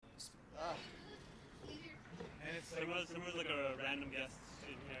Simran's like a random guest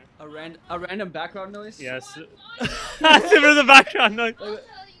in here. A random background noise. Yes. Simran's the background noise. I'll tell you guys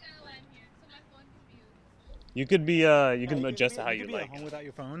why I'm here, so my phone can be used. You could be you can adjust it how you be like. at home without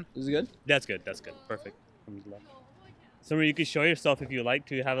your phone. Is it good? That's good. That's good. Perfect. Simran, you could show yourself if you like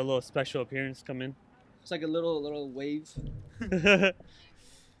to have a little special appearance come in. It's like a little wave. Can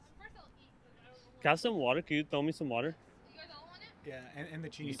I have some water? Can you throw me some water? You guys all want it? Yeah, and the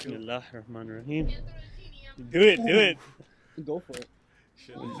cheese too. Bismillah ar-Rahman ar-Rahim. Can't throw the genie. I'm Do it. Do it. Go for it.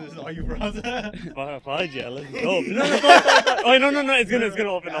 Shit, this is all you bros. Apology. Let's go. No, no, go. Oh, no. It's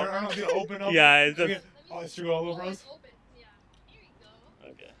gonna open I up. don't know if it's gonna open up. Yeah, it's just. Oh, it's true all over Oh, us. it's open. Yeah. Here you go.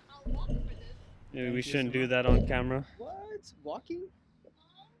 Okay. I'll walk for this. Maybe Thank we you, shouldn't Simran. do that on camera. What? Walking?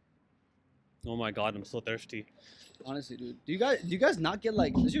 Oh my God, I'm so thirsty. Honestly, dude. Do you guys not get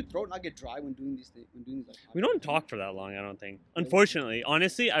like? Does your throat not get dry when doing these things? Like, We don't talk for that long, I don't think. Unfortunately,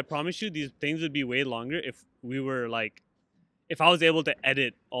 honestly, I promise you these things would be way longer if we were like, if I was able to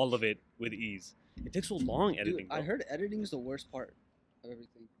edit all of it with ease. It takes so long Dude, editing. I bro. heard editing is the worst part of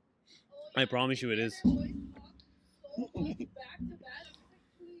everything. I promise you it is.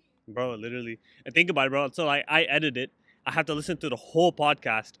 Bro, literally. And think about it, bro. So like, I edit it. I have to listen to the whole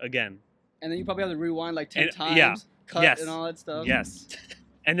podcast again. And then you probably have to rewind like 10 And- times, yeah. cut Yes. and all that stuff. Yes.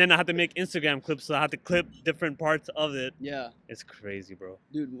 And then I have to make Instagram clips, so I have to clip different parts of it. Yeah, It's crazy, bro.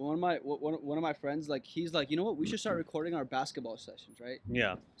 dude. One of my friends, like, he's like, you know what? We should start recording our basketball sessions, right?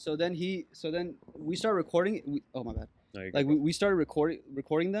 Yeah. So then we start recording. Oh my bad. No, you're Like good. we started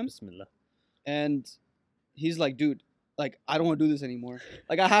recording them, Bismillah. and he's like, dude, like I don't want to do this anymore.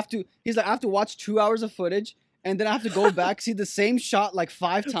 Like I have to. He's like, I have to watch 2 hours of footage. And then I have to go back, see the same shot like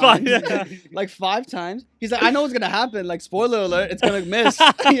 5 times. Yeah. Like 5 times. He's like, I know what's gonna happen. Like, spoiler alert, it's gonna miss.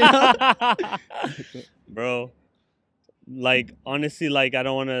 You know? Bro, like honestly, like I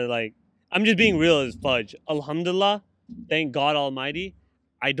don't want to like. I'm just being real as fudge. Alhamdulillah, thank God Almighty,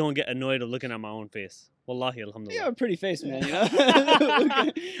 I don't get annoyed of looking at my own face. Wallahi, You alhamdulillah. have a pretty face, man. You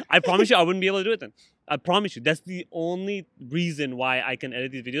know? I promise you, I wouldn't be able to do it then. I promise you, that's the only reason why I can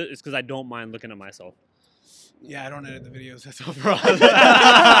edit these videos is because I don't mind looking at myself. Yeah, I don't edit the videos. That's all, bro.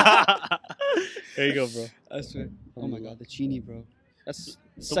 There you go, bro. I swear. Oh my god, the chini, bro. That's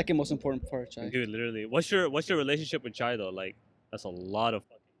the second most important part, Chai. Dude, literally, what's your relationship with chai though? Like, that's a lot of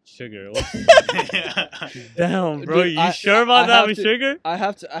fucking sugar. Damn, bro, Dude, you sure about I that have with to- sugar? I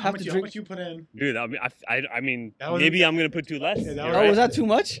have to How drink. much you put in? Dude, I mean, That was- maybe I'm gonna put too less. Yeah, that You're was- Oh, right. was that too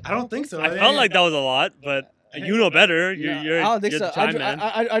much? I don't think so. I felt like that was a lot, but you know better. No, You're I don't think you're so. the chai man.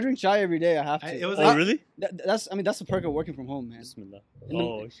 I drink chai every day. I have to. It was Oh, like- really? That's the perk of working from home, man. Bismillah. In the,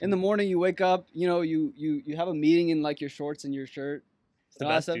 Oh, in the morning, you wake up. You know, you have a meeting in like your shorts and your shirt. it's the and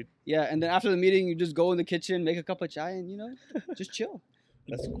all that best, stuff. dude. Yeah, and then after the meeting, you just go in the kitchen, make a cup of chai, and you know, just chill.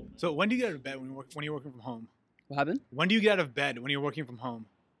 That's cool. So when do you get out of bed when you're working from home? What happened? When do you get out of bed when you're working from home?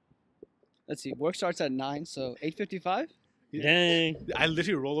 Let's see. Work starts at 9, so 8:55. Dang. I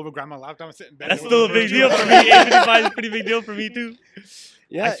literally roll over, grab my laptop, and sit in bed. That's and still a work big for deal for me. 855 is a pretty big deal for me too.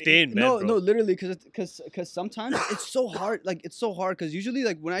 Yeah, stay in bed, No, bro. no, literally, because sometimes it's so hard. Like it's so hard because usually,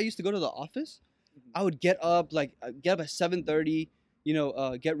 like when I used to go to the office, I would get up at 7:30. You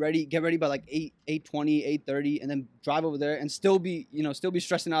know, get ready by like 8:20, 8:30, and then drive over there and still be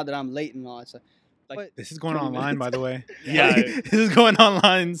stressing out that I'm late and all that stuff. Like, This is going 20 online, by the way. Yeah. this is going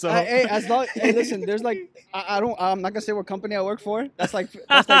online. So hey, hey, listen, there's like I'm not gonna say what company I work for. That's like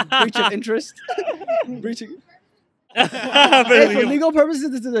breach of interest. Breaching. Hey, for legal purposes,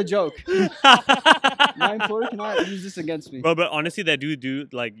 this is a joke. My employer cannot use this against me. Bro, but honestly, they do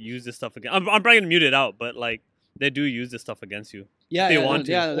like use this stuff again. I'm probably gonna mute it out, but like they do use this stuff against you. Yeah, they yeah, want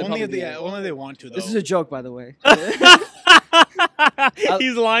to. Yeah, they only probably if do. only they want to. Though. This is a joke, by the way.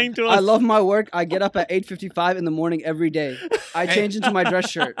 He's lying to us. I love my work. I get up at 8:55 in the morning every day. I change into my dress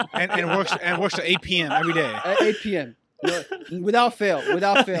shirt and works at 8 p.m. every day. at 8 p.m. No, without fail.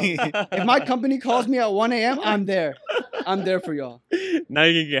 If my company calls me at 1 a.m., I'm there. I'm there for y'all. Now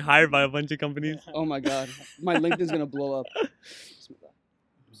you can get hired by a bunch of companies. Oh my god, my LinkedIn's gonna blow up.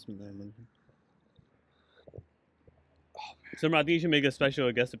 Simran, I think you should make a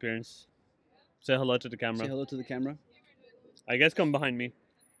special guest appearance. Say hello to the camera. Say hello to the camera. I guess come behind me.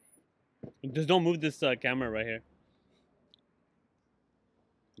 Just don't move this camera right here.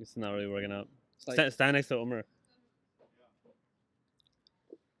 It's not really working out. It's like, Stand next to Umar.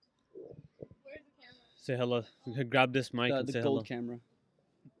 Where's the camera? Say hello. You can grab this mic and the say gold camera.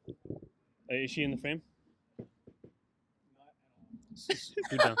 hello. Is she in the frame?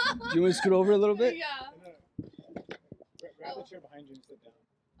 Scoot down. Do you want to scoot over a little bit? Yeah. Grab the chair behind you and sit down.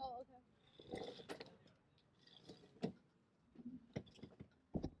 Oh, okay.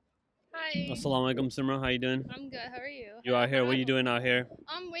 Hi. Hi. Assalamu alaikum, Simran. How you doing? I'm good. How are you? You out here? What you doing out here?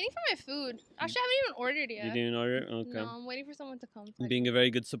 I'm waiting for my food. Actually, I haven't even ordered yet. You didn't order? Okay. No, I'm waiting for someone to come. so I Being a can- very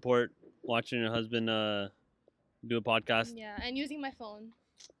good support, watching your husband do a podcast. Yeah, and using my phone.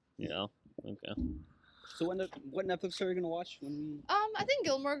 Yeah. Okay. So what Netflix show are you gonna watch when we? I think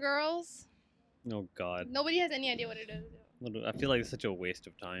Gilmore Girls. Oh God. Nobody has any idea what it is. I feel like it's such a waste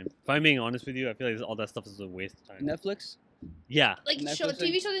of time. If I'm being honest with you, I feel like all that stuff is a waste of time. Netflix? Yeah. Like Netflix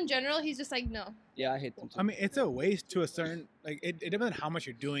TV shows in general, he's just like no. Yeah, I hate them too. I mean, it's a waste to a certain like. It depends on how much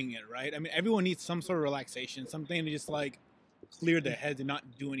you're doing it, right? I mean, everyone needs some sort of relaxation, something to just like clear their heads and not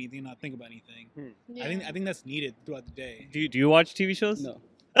do anything, not think about anything. Yeah. I think that's needed throughout the day. Do you watch TV shows? No.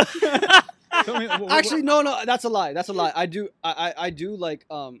 So, I mean, Actually, no, that's a lie. That's a lie. I do like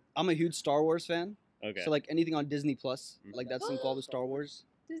I'm a huge Star Wars fan. Okay. So like anything on Disney Plus, like that's involved with Star Wars.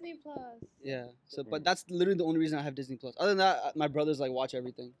 Disney Plus. Yeah. So, but that's literally the only reason I have Disney Plus. Other than that, my brothers like watch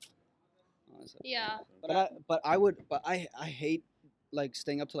everything. Honestly. Yeah. But I hate like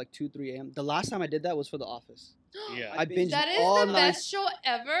staying up to like 2-3 a.m. The last time I did that was for The Office. Yeah. I binged That is all the nine. best show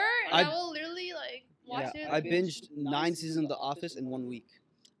ever, and I I- will literally like watch Yeah, it. I binged 9 seasons of The Office in 1 week.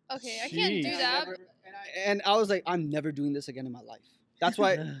 Okay, I can't do Jeez. that. And I was like, I'm never doing this again in my life. That's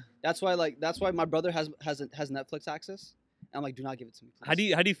why. That's why my brother has Netflix access. And I'm like, do not give it to me. How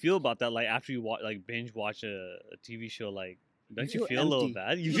please. do you feel about that? Like after you binge watch a TV show, like don't you feel feel a little empty.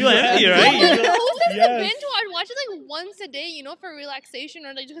 bad? You You feel feel empty, empty. right? You Who feel- says Yes. to binge watch? Watch it like once a day, you know, for relaxation or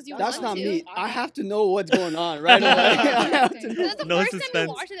like just because you That's want not to. me. I have to know what's going on right away. I have to know. That's the No first time suspense.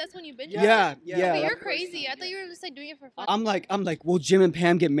 you watch it. That's when you binge. Yeah, Watch it. yeah. But that- you're crazy. I thought you were just like doing it for fun. I'm like, will Jim and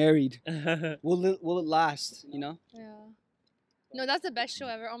Pam get married? Will it last? You know? Yeah. No, that's the best show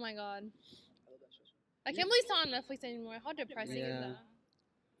ever. Oh my god. I can't believe it's not on Netflix anymore. How depressing is Yeah. that?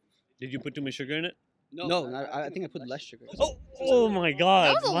 Did you put too much sugar in it? No, I think I put less sugar. Oh my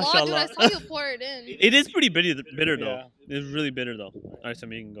God! That was a lot, dude. I Mashallah. saw you pour it in. It is pretty bitter though. Yeah. It's really bitter though. All right, so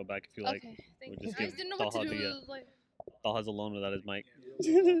you can go back if you like. Okay, thank we'll you. just I give just didn't know what to Taha do. to It get- was like, Taha's alone without his mic. oh,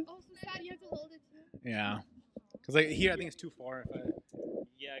 so sad. You have to hold it too. Yeah, because like here, I think it's too far.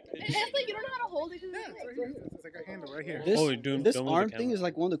 Yeah. And it's like you don't know how to hold it. 'cause Yeah, it's it's, like- it's like a handle right here. This, Oh, you're doing- this don't move the arm thing camera. is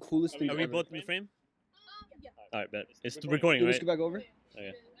like one of the coolest things. Are we ever. both in frame? Yeah. All right, bet. It's recording, You want right? to scoot back over? Okay. I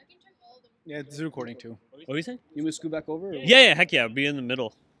can check all of them. Yeah, it's recording too. What were you saying? You want me to scoot back over? Or Yeah, heck yeah. Be in the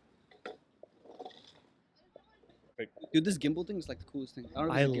middle. Dude, this gimbal thing is like the coolest thing. don't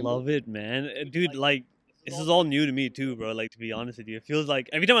know if I it's a gimbal. love it, man. Dude, like, this is all new to me too, bro. Like, to be honest with you, it feels like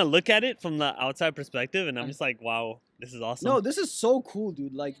every time I look at it from the outside perspective, and I'm just like, wow, this is awesome. No, this is so cool,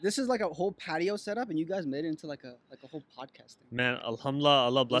 dude. Like, this is like a whole patio setup, and you guys made it into like a whole podcast thing. Man, alhamdulillah,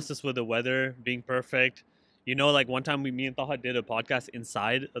 Allah blessed us with the weather being perfect. You know, like one time me and Taha did a podcast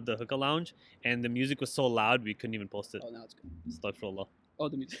inside of the hookah lounge, and the music was so loud we couldn't even post it. Oh, now it's good. Astaghfirullah. Oh,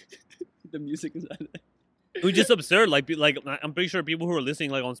 the music, the music is. It was just absurd. Like I'm pretty sure people who are listening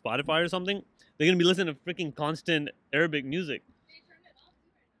like on Spotify or something, they're gonna be listening to freaking constant Arabic music.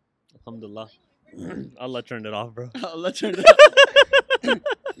 Alhamdulillah. Allah turned it off, bro. Let's turn it up.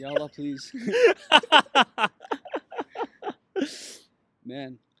 Ya Allah, please,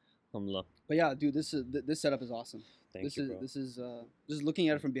 man. Alhamdulillah. But yeah, dude, this setup is awesome. Thank this you, is bro. this is just looking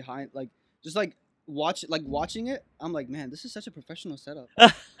at it from behind, like just watching it. I'm like, man, this is such a professional setup.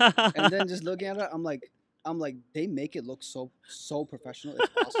 And then just looking at it, I'm like, they make it look so professional.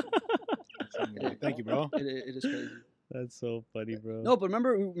 It's awesome. Thank you, bro. It is crazy. That's so funny, bro. No, but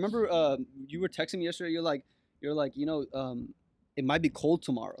remember, you were texting me yesterday. You're like, it might be cold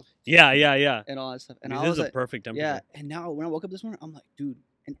tomorrow Yeah. and all that stuff. And This I is was a like, perfect temperature. yeah. And now when I woke up this morning, I'm like, dude,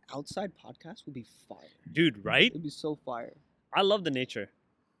 an outside podcast would be fire. Dude, right? It'd be so fire. I love the nature.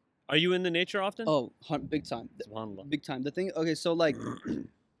 Are you in the nature often? Oh, big time, Subhanallah. big time. The thing, okay, so like,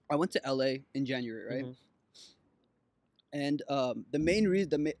 I went to LA in January, right? Mhm. And the main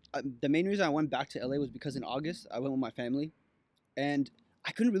reason I went back to LA was because in August I went with my family, and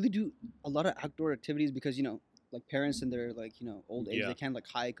I couldn't really do a lot of outdoor activities because like parents in their old age, Yeah. they can't like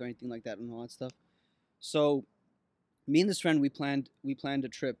hike or anything like that and all that stuff. So me and this friend we planned a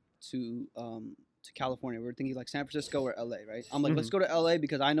trip to California. We were thinking like San Francisco or LA, right? I'm like, let's go to LA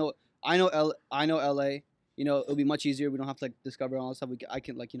because I know LA. It'll be much easier. We don't have to like discover all that stuff. I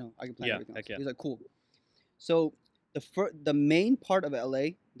can plan Yeah, everything. heck Else. yeah. He's like, cool. So the main part of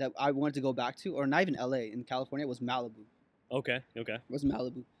LA that I wanted to go back to, or not even LA, in California, was Malibu. Okay. Was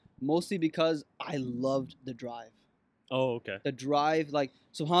Malibu. Mostly because I loved the drive. Oh, okay. The drive, like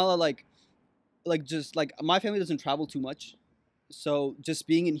subhanAllah, like just like my family doesn't travel too much, so just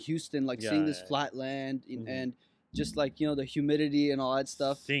being in Houston, like seeing Yeah, this yeah. flat land Mhm. and just like the humidity and all that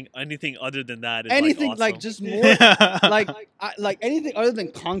stuff. Seeing anything other than that is Anything like, awesome. just more like anything other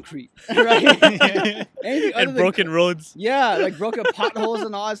than concrete, right? Anything other and than broken roads. Yeah, like broken potholes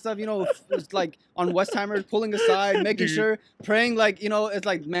and all that stuff. It's like on Westheimer, pulling aside, making Dude. sure, praying. Like it's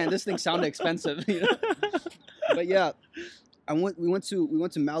like, man, this thing sounded expensive. But yeah, we went to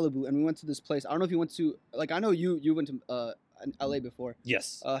Malibu, and we went to this place. I don't know if you went to, like, I know you went to LA before.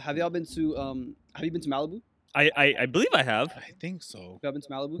 Yes, Have you been to Malibu? I believe I have. I think so. Have you been to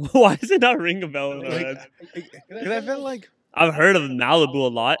Malibu? Why does it not ring a bell in our Like, heads? because I felt like I've heard of Malibu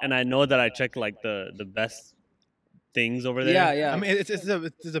a lot, and I know that I checked like the best things over there. Yeah. I mean,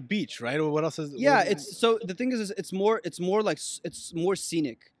 it's a beach, right? Or what else is? Yeah, what- it's so the thing is it's more like it's more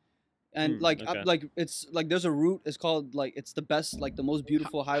scenic, and okay. it's like there's a route. It's called like it's the best, like the most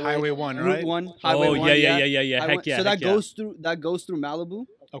beautiful highway. Highway 1, Route right? 1. Highway Oh 1, yeah. Highway- Heck yeah. So heck that yeah. goes through Malibu.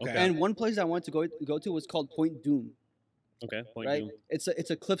 Okay. And one place I wanted to go to was called Point Doom. Okay. Point Right? Doom. It's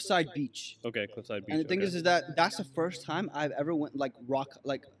a cliffside beach. Okay. Cliffside Beach. And the thing okay. is that that's the first time I've ever went like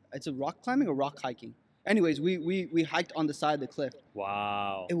it's a rock climbing or rock hiking. Anyways, we hiked on the side of the cliff.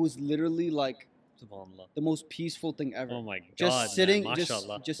 Wow. It was literally like Subhanallah. the most peaceful thing ever. Oh my god. Just sitting, man.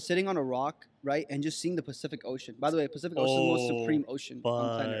 Mashallah. just sitting on a rock, right, and just seeing the Pacific Ocean. By the way, Pacific Ocean is the most Oh, supreme ocean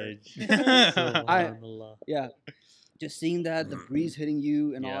on planet Earth. Fudge. I- Subhanallah. Yeah, just seeing that, the breeze hitting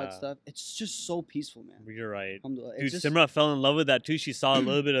you, and all that Yeah. stuff. It's just so peaceful, man. You're right. Alhamdulillah. Dude, It's just, Simra fell in love with that too. She saw a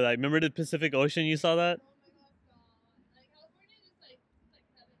little bit of that. Remember the Pacific Ocean? You saw that?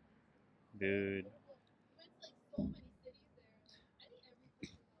 Dude.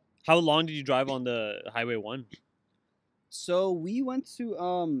 How long did you drive on the Highway 1? so we went to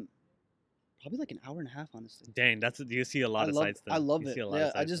probably like an hour and a half, honestly. Dang, you see a lot of sights then. I love You it. see a lot of Yeah,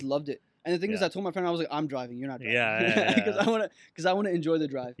 I sights just then. loved it. And the thing is, Yeah. I told my friend, I was like, I'm driving, you're not driving. Yeah, because yeah. I want to enjoy the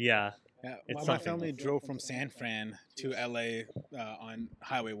drive. Yeah. Yeah, It's my something. family drove from San Fran to LA on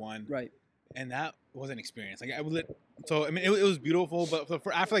Highway 1, Right. and that was an experience. Like so I mean, it was beautiful, but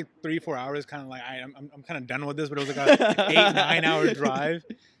for after like 3-4 hours, kind of like I'm kind of done with this. But it was like a 8-9 hour drive,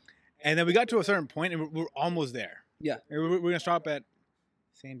 and then we got to a certain point, and we're almost there. Yeah. And we're gonna stop at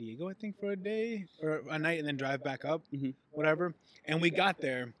San Diego, I think, for a day or a night, and then drive back up, Mhm. whatever. And we got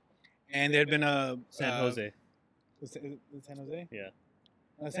there, and there had been a San Jose. Is it San Jose? Yeah.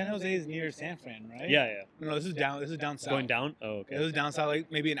 San Jose is near San Fran, right? Yeah, yeah. No, this is down. This is down south. Going down? Oh, Yeah, okay. it was down south,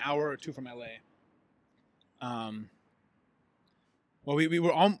 like maybe an hour or two from LA. Well, we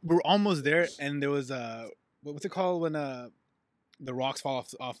were almost there, and there was what's it called when the rocks fall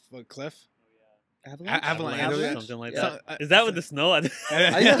off a cliff? Avalanche? Avalanche. Something like Yeah. that. Is that with the snow? I think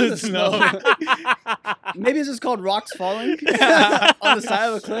that's the snow. Maybe it's just called rocks falling on the side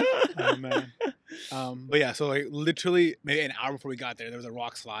of a cliff. Oh, man. But yeah, so like literally maybe an hour before we got there, there was a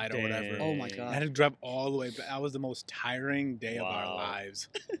rock slide or whatever. Oh my Dang. God. I had to drive all the way back. That was the most tiring day of our Wow. lives.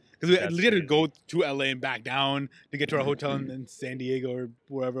 Because we That's literally had to crazy. go to LA and back down to get to our hotel in San Diego or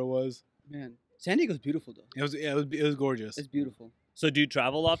wherever it was. Man, San Diego's beautiful though. It was gorgeous. It's beautiful. So do you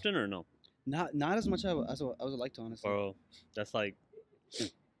travel often or no? Not as much as I would like to, honestly. Bro, that's like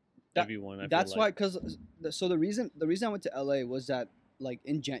That- everyone. I feel That's why, like. because the reason I went to LA was that like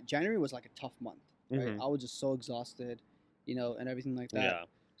in January was like a tough month. Right? Mhm. I was just so exhausted, and everything like that. Yeah.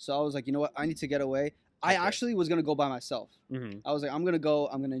 So I was like, you know what, I need to get away. I Okay. actually was gonna go by myself. Mm-hmm. I was like, I'm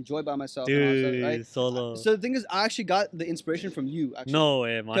gonna enjoy by myself. and all that stuff, Dude, right? solo. So the thing is, I actually got the inspiration from you. Actually. no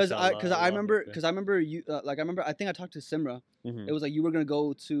way, Because mashallah. I remember you I think I talked to Simra. Mhm. It was like you were gonna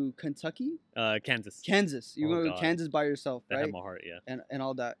go to Kentucky, Kansas. Kansas. You Oh, were gonna go God. to Kansas by yourself, That right? had my heart, yeah. And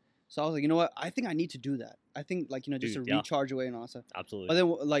all that. So I was like, you know what? I think I need to do that. I think like just Dude, to yeah. recharge away and all that stuff. Absolutely.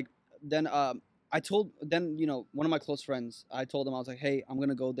 But then I told one of my close friends. I told him I was like, hey, I'm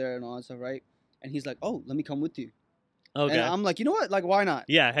gonna go there and all that stuff, right? And he's like, oh, let me come with you. okay. And I'm like, you know what? Like, why not?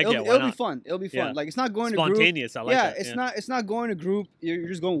 yeah, heck yeah. Why It'll not? be fun. It'll be fun. Yeah. Like it's not going to group. Spontaneous. I like Yeah, that. it's not going to group. You're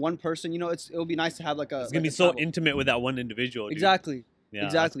just going one person. It'll be nice to have like a. It's gonna like be a so travel. intimate with that one individual. Dude. Exactly. Yeah,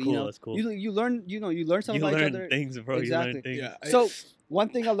 exactly. That's cool. That's cool. You learn. You learn something You about each learn other. things, bro. Exactly. You learn things. Yeah. So one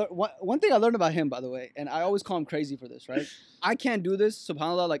thing I learned. One thing I learned about him, by the way, and I always call him crazy for this, right? I can't do this.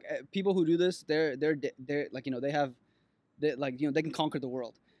 Subhanallah, like people who do this, they're like they can conquer the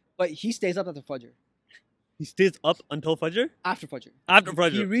world. But he stays up after Fajr. He stays up until Fajr? After Fajr. After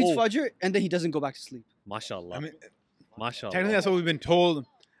Fajr. He reads Oh. Fajr and then he doesn't go back to sleep. Mashallah. I mean, Mashallah. technically that's what we've been told.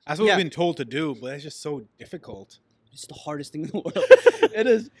 That's what Yeah. we've been told to do, but it's just so difficult. It's the hardest thing in the world. It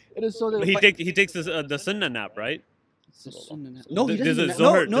is so. But he takes the sunnah nap, right? It's a sunnah nap. No, he There's doesn't a even nap.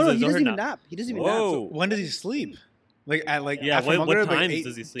 Zohar- No, there's a he doesn't Zohar even nap. nap. He doesn't even Whoa. nap. When does he sleep? Like at Yeah. after What Maghrib, like times 8,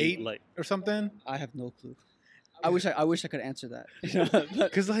 does he sleep? 8 Like or something? I have no clue. I wish I could answer that. But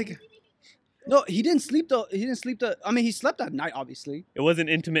Because like No, he didn't sleep though. He didn't sleep the. I mean, he slept at night, obviously. It wasn't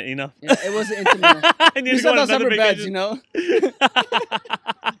intimate enough. Yeah, it wasn't intimate. I need We to go slept on on another separate beds, vacation. you know.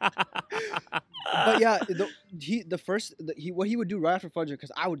 But yeah, what he would do right after Fajr,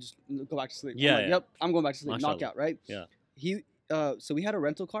 because I would just go back to sleep. Yeah, I'm like, yeah. yep, I'm going back to sleep. Mashallah. Knockout, right? Yeah. So we had a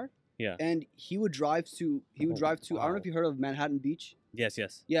rental car. Yeah. And he would drive to. I don't know wow. if you heard of Manhattan Beach. Yes,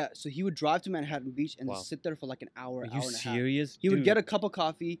 yes. Yeah. So he would drive to Manhattan Beach and Wow. just sit there for like an hour, Are hour you and a half. serious? He would Dude, get a cup of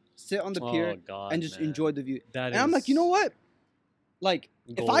coffee, sit on the pier, oh, God, and just man. enjoy the view. That And I'm like, you know is what? Like,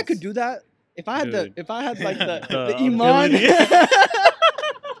 if I could goals. do that, if I had Dude. like the The iman ability.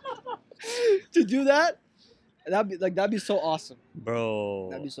 to do that, that'd be so awesome. Bro.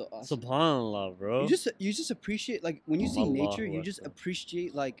 That'd be so awesome. Subhanallah, bro. You just appreciate, like, when you see nature, Allahu you just Akbar.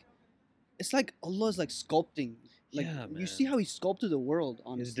 appreciate, like, it's like Allah's like sculpting. Like, Yeah, you see man. how he sculpted the world, His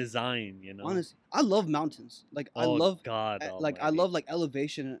honestly. design, you know. Honestly, I love mountains. Like, I Oh, love God. I Almighty. love like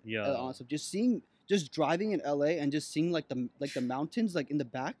elevation and Yeah. awesome. Just driving in LA and just seeing like the mountains like in the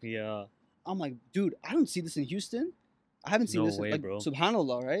back. Yeah. I'm like, dude, I don't see this in Houston. I haven't seen No this way, in, like, bro.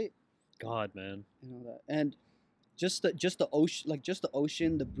 Subhanallah, right? God, man. You know that. And just the ocean, like just the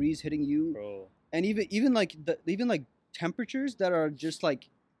ocean, the breeze hitting you, Bro. and even like temperatures that are just like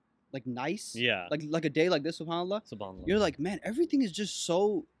nice. Yeah. Like a day like this, Subhanallah. Subhanallah. You're like, man, everything is just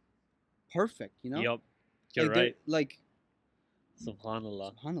so perfect, you know? Yup. You're like, they're- right. Like,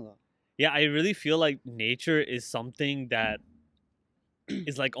 Subhanallah. Subhanallah. Yeah, I really feel like nature is something that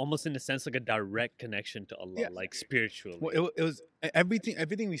is like almost in a sense like a direct connection to Allah, Yeah. like spiritually. Well, it was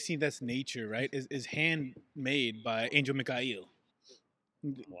everything we see that's nature, right? Is handmade by Angel Mikhail.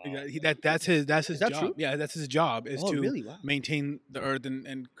 Wow. That's his Is that job. true? Yeah, that's his job is Oh, to really? Wow. maintain the earth and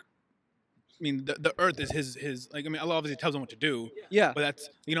I mean the earth is his like I mean Allah obviously tells him what to do, Yeah. but that's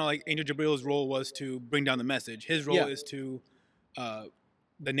like Angel Jabril's role was to bring down the message. His role Yeah. is to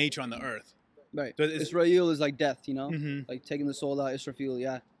the nature on the earth. Right. So it's- Israel is like death, you know? Mm-hmm. Like taking the soul out, Israfil,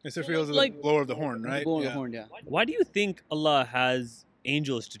 yeah. Israel is Like- the blower of the horn, right? Blowing Yeah. the horn, yeah. Why do you think Allah has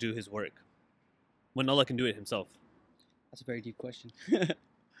angels to do his work when Allah can do it himself? That's a very deep question.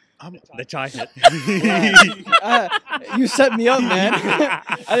 The China. You set me up, man.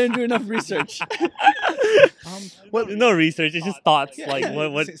 I didn't do enough research. Well, no research, it's just thoughts. Yeah, Like yeah,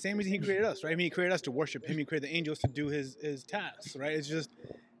 what Same reason he created us, right? I mean, he created us to worship him. He created the angels to do his tasks, right?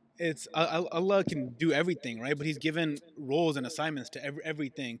 Allah can do everything, right? But he's given roles and assignments to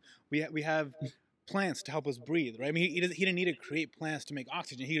everything. We have plants to help us breathe, right? I mean, he didn't need to create plants to make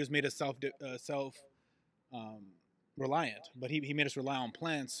oxygen. He just made us self reliant. But he made us rely on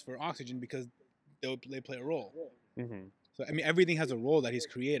plants for oxygen because they play a role. Mhm. So I mean, everything has a role that he's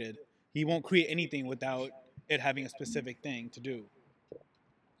created. He won't create anything without it having a specific thing to do.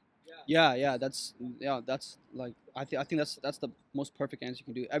 that's like I think that's the most perfect answer you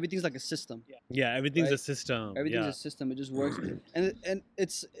can do. Everything's like a system. Yeah, everything's a Right? system. Everything's yeah. a system. It just works. and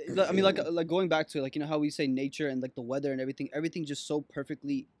it's I mean like going back to like how we say nature and like the weather and everything just so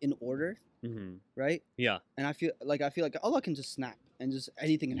perfectly in order, Mhm. right? Yeah. And I feel like Allah can just snap and just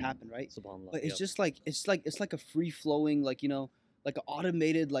anything can happen, right? Subhanallah. But it's yep. just like it's like a free flowing like like an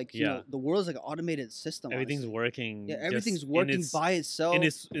automated like Yeah. the world is like an automated system. Everything's honestly. working. Yeah, just everything's in working its- by itself. in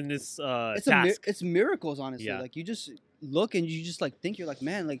its it's task. it's miracles, honestly. Yeah. Like you just look and you just like think you're like,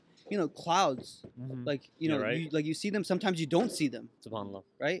 man, like clouds, Mhm. like You're right. you see them. Sometimes you don't see them, Subhanallah.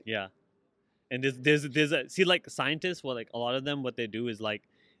 right? Yeah. And there's a see like scientists, well, like a lot of them, what they do is like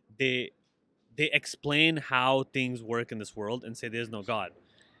they explain how things work in this world and say there's no God.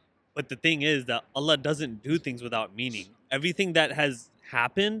 But the thing is that Allah doesn't do things without meaning. Everything that has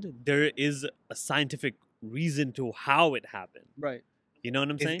happened, there is a scientific reason to how it happened. Right. You know what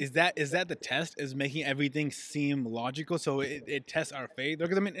I'm saying? Is that the test? Is making everything seem logical so it tests our faith?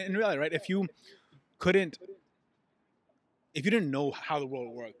 Because I mean, in reality, right? If you didn't know how the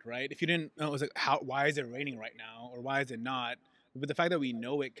world worked, right? If you didn't know, it was like why is it raining right now or why is it not? But the fact that we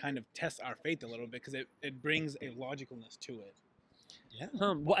know it kind of tests our faith a little bit because it brings a logicalness to it. Yeah.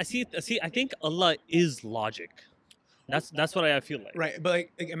 Well, I see. I think Allah is logic. That's what I feel like. Right, but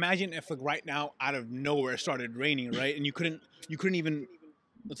like imagine if like right now out of nowhere it started raining, right? And you couldn't even.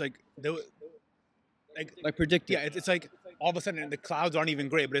 It's like there was, Like predicted. yeah, it's like all of a sudden the clouds aren't even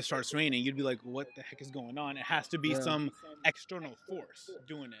gray, but it starts raining. You'd be like, what the heck is going on? It has to be Yeah. some external force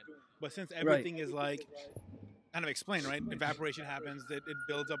doing it. But since everything is like kind of explained, right? Evaporation happens, it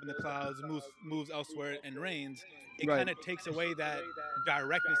builds up in the clouds, moves elsewhere, and rains. It Right. kind of takes away that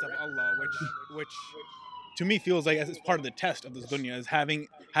directness of Allah, which to me feels like as part of the test of this dunya is having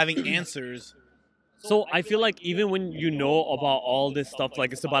answers. So I feel like even when you know about all this stuff,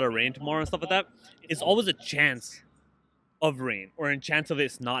 like it's about to rain tomorrow and stuff like that, it's always a chance of rain or a chance of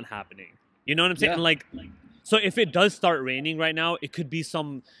it's not happening. You know what I'm saying? Yeah. And like, so if it does start raining right now, it could be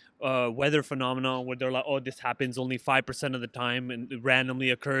some weather phenomenon where they're like, oh, this happens only 5% of the time and it randomly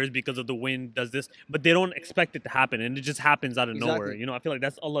occurs because of the wind does this, but they don't expect it to happen and it just happens out of nowhere. Exactly. You know, I feel like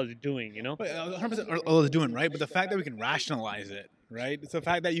that's Allah doing, you know? But 100% Allah is doing, right? But the fact that we can rationalize it, right? It's the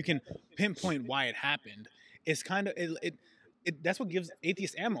fact that you can pinpoint why it happened. It's kind of that's what gives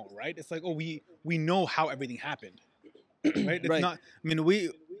atheists ammo, right? It's like, oh, we know how everything happened, right? It's Right. not. I mean,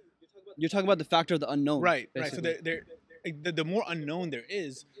 You're talking about the factor of the unknown. right, right. So basically. the more unknown there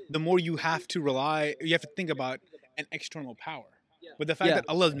is, the more you have to think about an external power. But the fact Yeah. that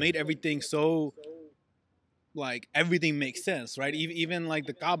Allah's made everything so, like, everything makes sense, right? Even like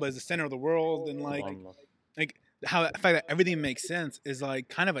the Kaaba is the center of the world, and like how the fact that everything makes sense is like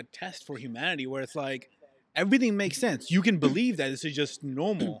kind of a test for humanity, where it's like everything makes sense. You can believe that this is just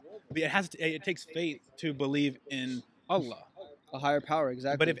normal, but it takes faith to believe in Allah. A higher power,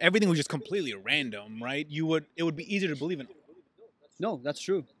 exactly. But if everything was just completely random, right, it would be easier to believe in. No, that's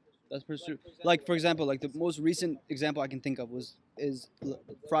true. That's pretty true. Like, for example, like the most recent example I can think of is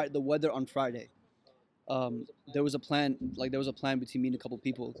the weather on Friday. There was a plan between me and a couple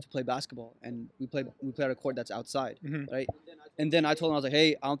people to play basketball, and we played at a court that's outside, Mhm. right? And then I told him, I was like,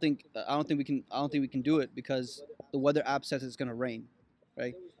 hey, I don't think we can do it because the weather app says it's gonna rain,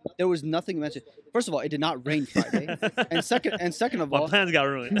 right? There was nothing mentioned. First of all, it did not rain Friday, and second of My all, plans got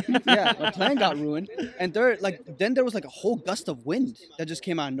ruined. yeah, my plan got ruined. And then there was like a whole gust of wind that just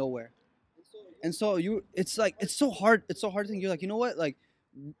came out of nowhere. And so it's so hard to think. You're like, you know what? Like,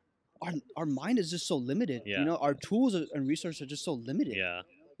 our mind is just so limited. Yeah. You know, our tools and resources are just so limited. Yeah.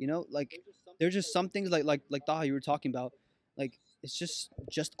 You know, like there's just some things like Taha you were talking about. Like it's just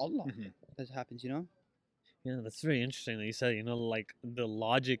Allah Mhm. that happens. You know. Yeah, that's very interesting that you said, you know, like the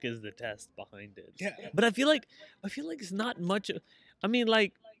logic is the test behind it. Yeah. But I feel like it's not much. I mean,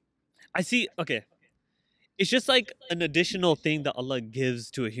 like, I see. Okay, it's just like an additional thing that Allah gives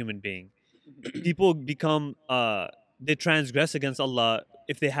to a human being. People become they transgress against Allah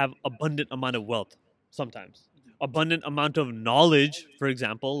if they have abundant amount of wealth. Sometimes abundant amount of knowledge, for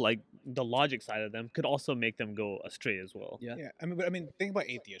example, like the logic side of them, could also make them go astray as well. Yeah. Yeah, I mean, think about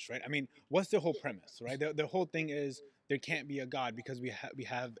atheists, right? I mean, what's their whole premise, right? The whole thing is there can't be a God because we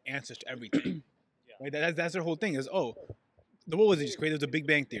have answers to everything, right? That's their whole thing is, oh, the world wasn't just created. There's a Big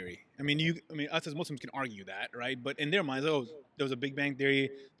Bang theory. I mean, us as Muslims can argue that, right? But in their minds, oh, there was a Big Bang theory.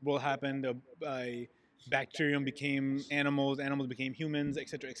 The world happened. Bacterium became animals. Animals became humans,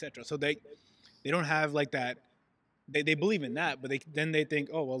 etc., etc. So they don't have like that. They believe in that, but they think,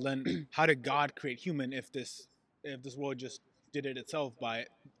 oh well, then how did God create human if this world just did it itself by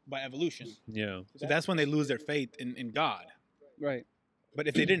evolution? Yeah. So that's when they lose their faith in God. Right. But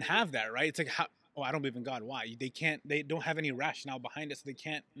if they didn't have that, right? It's like, oh, I don't believe in God. Why? They don't have any rationale behind it, so they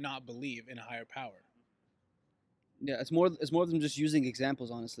can't not believe in a higher power. Yeah. It's more than just using examples,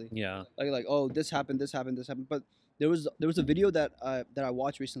 honestly. Yeah. Like oh, this happened. But there was a video that I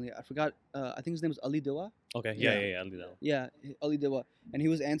watched recently. I forgot. I think his name was Ali Dewa. Okay. Yeah. Yeah. I'll do that. Yeah, Ali Dewa, and he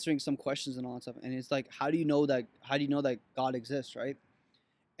was answering some questions and all that stuff. And it's like, how do you know that God exists, right?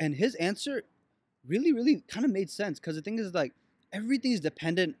 And his answer really, really kind of made sense because the thing is like everything is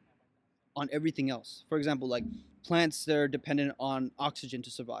dependent on everything else. For example, like plants, they're dependent on oxygen to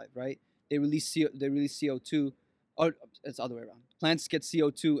survive, right? They release CO2. Or it's the other way around. Plants get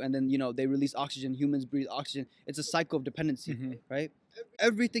CO2 and then they release oxygen. Humans breathe oxygen. It's a cycle of dependency, Mhm. right?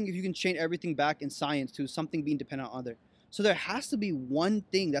 Everything, if you can chain everything back in science to something being dependent on other. So there has to be one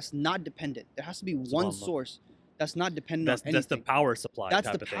thing that's not dependent. There has to be one Subhanallah. source that's not dependent That's on anything. the power supply. That's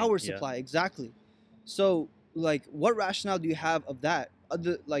type the of thing. power Yeah. supply, exactly. So like what rationale do you have of that?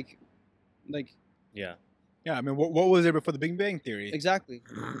 Other like Yeah. Yeah, I mean, what was there before the Big Bang theory? exactly.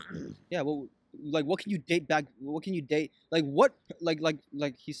 Yeah, well, like what can you date back? What can you date? Like what? Like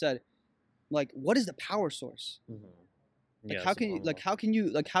he said, like what is the power source? Mhm. Like Yeah, how can you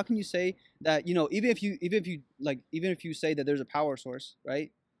subhanallah. how can you say that even if you say that there's a power source,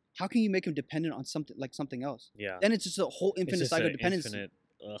 right? How can you make him dependent on something else? Yeah. Then it's just a whole It's infinite just cycle a of dependency. infinite-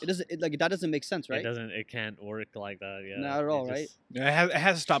 ugh. That doesn't make sense, right? It can't work like that. Yeah. Not at all, right? Yeah, it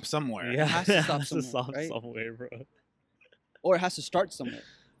has to stop somewhere. Yeah. has to it stop has to somewhere, stop right? somewhere, bro. Or it has to start somewhere.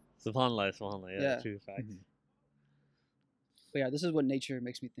 Subhanallah. Yeah. Yeah. True facts. Mhm. But yeah, this is what nature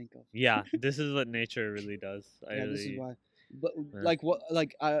makes me think of. Yeah. This is what nature really does. Yeah, this is why. But Yeah. like what?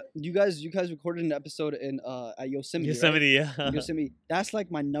 Like you guys recorded an episode in at Yosemite. Right? Yosemite, yeah. Yosemite. That's like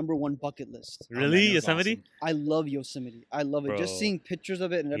my #1 bucket list. Oh, man, Really, it was Yosemite? awesome. I love Yosemite. I love it. Just Bro. seeing pictures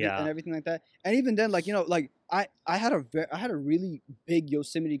of it and Yeah. everything like that. And even then, like like I had a really big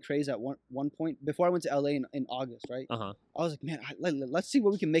Yosemite craze at one point before I went to LA in August, right? Uh huh. I was like, man, let's see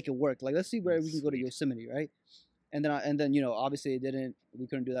where we can make it work. Like, let's see where we can go to Yosemite, right? And then obviously it didn't. We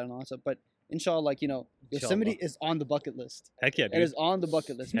couldn't do that and all that stuff. But inshallah, like Yosemite is on the bucket list. Heck yeah, It dude. is on the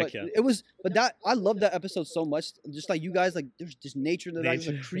bucket list. Heck But yeah. it was, but that I love that episode so much. Just like you guys, like there's just nature in there. There's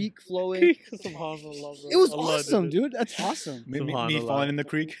a Nature. creek flowing. Subhanallah, bro. It was Allah, awesome, dude. That's awesome. Me Subhanallah. falling in the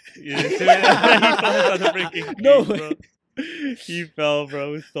creek. Yeah, he fell into the freaking No creek, bro. He fell, bro.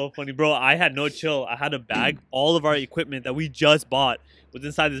 It was so funny, bro. I had no chill. I had a bag. All of our equipment that we just bought was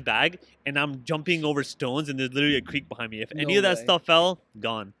inside this bag, and I'm jumping over stones, and there's literally a creek behind me. If any No of that way. stuff fell,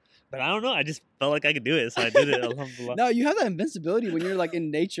 gone. But I don't know. I just felt like I could do it, so I did it. Alhamdulillah. No, you have that invincibility when you're like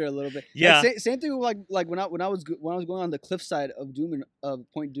in nature a little bit. Yeah. Like, same thing with like when I was going on the cliffside of Doom and of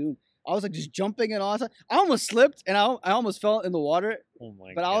Point Doom. I was like just jumping and all that. I almost slipped and I almost fell in the water. Oh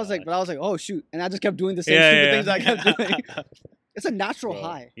my But god. I was like, oh shoot! And I just kept doing the same Yeah, stupid yeah, things I kept doing. yeah. It's a natural Bro.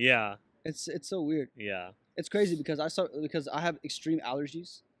 high. Yeah, It's so weird. yeah. It's crazy because I have extreme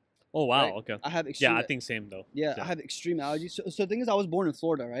allergies. Oh wow. Right. Okay. I have extreme. Yeah, I think same though. Yeah, I have extreme allergies. So the thing is, I was born in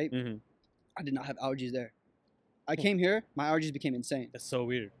Florida, right? Hmm. I did not have allergies there. I Hmm. came here, my allergies became insane. That's so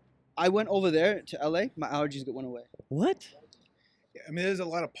weird. I went over there to LA, my allergies went away. What? I mean, there's a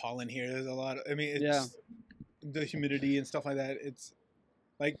lot of pollen here. There's a lot of, I mean, it's Yeah. the humidity and stuff like that. It's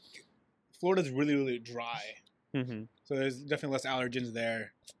like Florida's really, really dry. Hmm. So there's definitely less allergens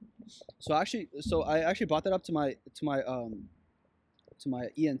there. So I actually brought that up to my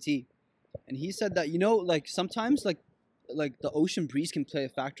ENT, and he said that like sometimes like the ocean breeze can play a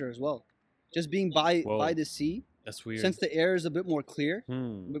factor as well. Just being by Whoa. the sea, That's weird. since the air is a bit more clear, a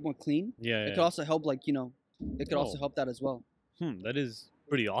Hmm. bit more clean, Yeah. it yeah. could also help it could also Oh. help that as well. That is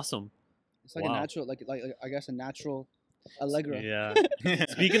pretty awesome. It's like Wow. a natural like I guess a natural Allegra. Yeah.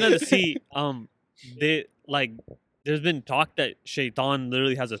 Speaking of the sea, they like there's been talk that Shaitan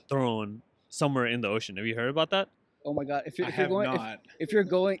literally has a throne somewhere in the ocean. Have you heard about that? Oh my god! If I you're have going not. if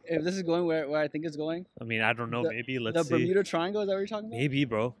this is going where I think it's going, I mean, I don't know. The- Maybe let's the see. Bermuda Triangle is that what you're talking about? Maybe,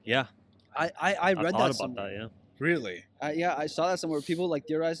 bro. Yeah. I I read thought that about somewhere. that. Yeah. Really? Yeah, I saw that somewhere. People like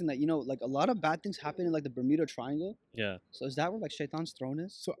theorizing that like a lot of bad things happen in like the Bermuda Triangle. Yeah. So is that where like Shaitan's throne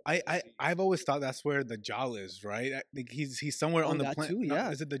is? So I've always thought that's where the Jal is, right? I think he's somewhere Oh, on the that planet. too, yeah.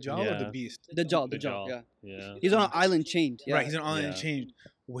 Is it the Jal or Yeah. the Beast? The jaw, The jaw. yeah. Yeah. He's on an island chained. Yeah. Right, he's an island Yeah. change.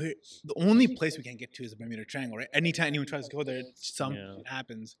 Where the only place we can't get to is the Bermuda Triangle, right? Anytime anyone tries to go there, something Yeah.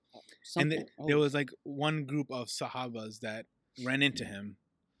 happens. Something. And oh. there was like one group of Sahabas that ran into him,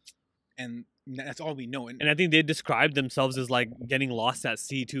 and that's all we know. And And I think they described themselves as like getting lost at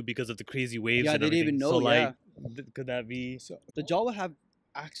sea too because of the crazy waves. Yeah, and they didn't even everything. So know, like, could that be? so The jaw will have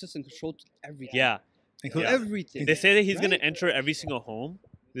access and control to everything. Yeah. like, To Yeah. everything. They say that he's gonna Right? enter every single home.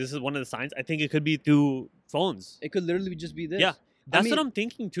 This is one of the signs. I think it could be through phones. It could literally just be this. Yeah. That's what mean- I'm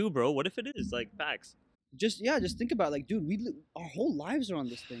thinking too, bro. What if it is like facts? Just think about it, like, dude, our whole lives are on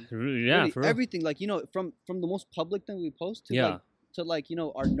this thing. Yeah, Really, for real. everything, like from the most public thing we post to Yeah.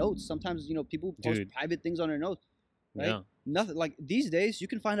 our notes. Sometimes people post Dude. private things on their notes, right? Yeah. Nothing like these days you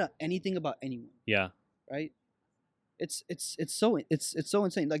can find out anything about anyone, Yeah. right? It's so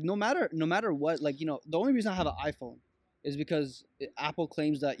insane. Like no matter what, like the only reason I have an iPhone is because Apple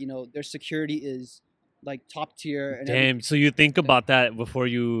claims that their security is like top tier and everything. Damn. So you think about that before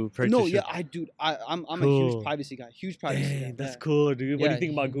you purchase? No, it? yeah, I'm a Cool. huge privacy guy. Huge privacy guy. Dang, that's yeah. cool, dude. What do Yeah. you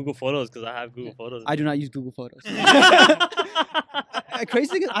think about Google Photos? Because I have Google Photos. I do not use Google Photos. Crazy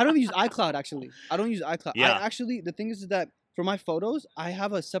thing is, I don't even use iCloud. Actually, I don't use iCloud. Yeah. The thing is that for my photos, I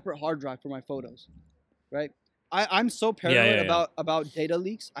have a separate hard drive for my photos, right? I'm so paranoid yeah. about data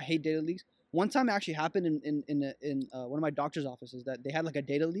leaks. I hate data leaks. One time it actually happened in one of my doctor's offices that they had like a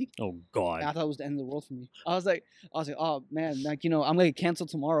data leak. Oh And I God. thought it was the end of the world for me. I was like, oh man, like I'm gonna get canceled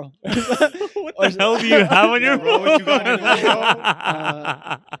tomorrow. What Or the is- hell do you have on your Bro, what you got on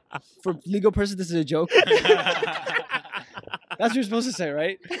your phone? For legal purposes, this is a joke. That's what you're supposed to say,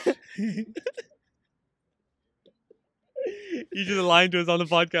 right? You just lied to us on the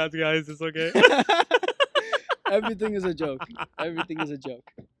podcast, guys. It's okay. Everything is a joke. Everything is a joke.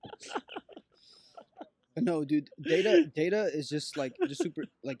 But no, dude, data is just super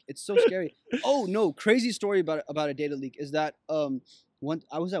like it's so scary. Oh no, crazy story about a data leak is that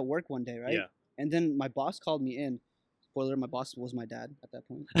I was at work one day, right? Yeah. And then my boss called me in. Spoiler, my boss was my dad at that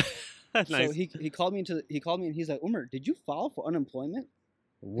point. Nice. So he called me and he's like, Umar, did you file for unemployment?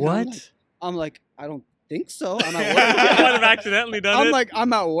 What? I'm like, I don't think so. I'm at I work. might have accidentally done I'm it. like,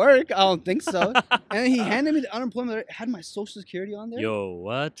 I'm at work. I don't think so. And then he handed me the unemployment letter. It had my social security on there. Yo,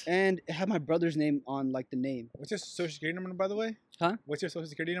 what? And it had my brother's name on like the name. What's your social security number, by the way? Huh? What's your social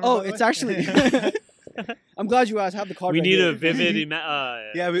security number? Oh, by the it's way? actually. I'm glad you guys have the card. We right need here. a vivid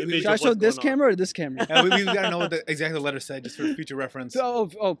Yeah, we- image Should I of show what's this going on. camera or this camera? We gotta know what the exact letter said, just for future reference.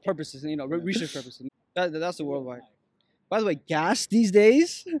 Oh, purposes, research purposes. That's the worldwide. By the way, gas these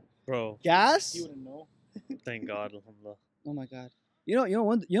days, Bro, gas. wouldn't know. thank God. Alhamdulillah. Oh my god.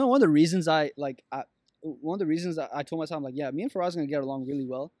 One of the reasons I told myself, I'm like, yeah, me and Faraz are gonna get along really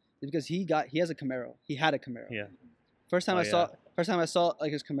well is because he has a Camaro. He had a Camaro. Yeah. First time Oh, I saw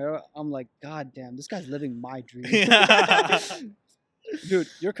like his Camaro, I'm like, god damn, this guy's living my dream. Dude,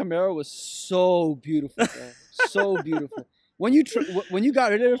 your Camaro was so beautiful, bro. So beautiful. When you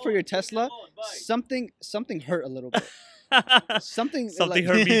got rid of it for your Tesla, something hurt a little bit. Something Something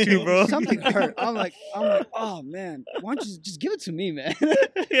like- hurt me too, bro. Something hurt. I'm like, oh man, why don't you just give it to me, man?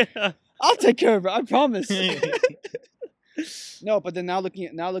 Yeah. I'll take care of it. I promise. No, but then now looking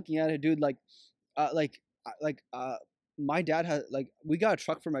at it, dude, my dad had we got a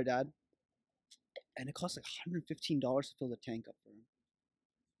truck for my dad, and it cost like $115 to fill the tank up for him.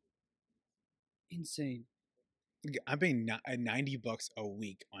 Insane. I'm paying $90 a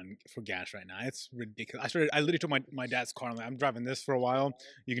week for gas right now. It's ridiculous. I literally told my dad's car. I'm driving this for a while.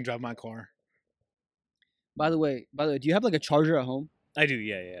 You can drive my car. By the way, do you have like a charger at home? I do,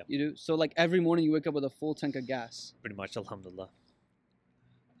 yeah. You do. So like every morning you wake up with a full tank of gas, Pretty much, alhamdulillah.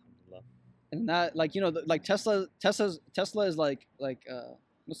 Alhamdulillah. and that like Tesla is like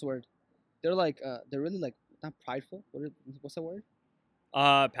what's the word? They're they're really like not prideful. What's the word?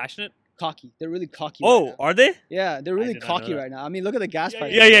 Passionate? Cocky. They're really cocky. Oh, right now. are they? Yeah, they're really did not know cocky that. right now. I mean, look at the gas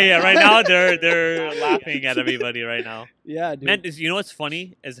price. Yeah. Right now, they're laughing at everybody right now. Yeah, dude. Man, you know what's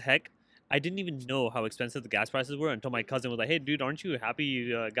funny as heck? I didn't even know how expensive the gas prices were until my cousin was like, "Hey, dude, aren't you happy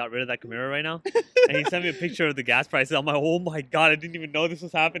you got rid of that Camaro right now?" And he sent me a picture of the gas prices. I'm like, "Oh my god, I didn't even know this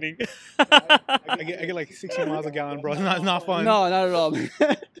was happening." I get like 60 miles a gallon, bro. It's not fun. No, not at all.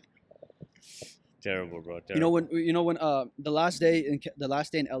 Terrible, bro. Terrible. You know when the last day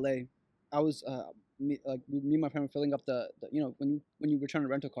in LA, I was me and my friend were filling up the when you return a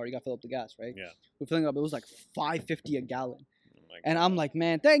rental car, you got to fill up the gas, right? Yeah. We're filling up. It was like $5.50 a gallon, Oh my and God. I'm like,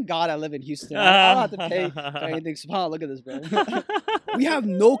 man, thank God I live in Houston. I don't have to pay for anything. Subhanallah, look at this, bro. We have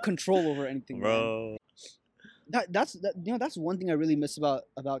no control over anything, man. bro. That's one thing I really miss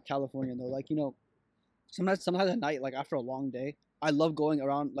about California though. Like, sometimes at night, like after a long day, I love going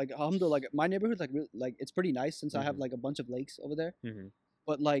around. Like, alhamdulillah, like my neighborhood, like it's pretty nice since I have like a bunch of lakes over there. Mhm.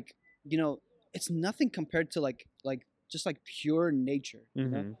 But like, it's nothing compared to like just like pure nature. You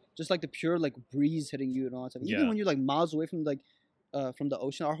know? Mhm. Just like the pure like breeze hitting you and all that stuff. Even Yeah. when you're like miles away from the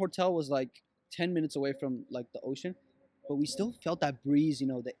ocean. Our hotel was like 10 minutes away from like the ocean, but we still felt that breeze.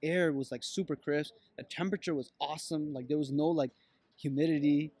 The air was like super crisp. The temperature was awesome. Like there was no like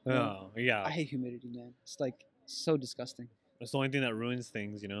humidity. Oh, yeah. I hate humidity, man. It's like so disgusting. It's the only thing that ruins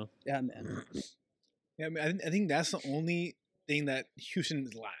things, Yeah, man. Yeah, I mean, I think that's the only thing that Houston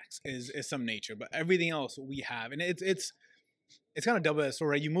lacks is some nature, but everything else we have, and it's kind of double-edged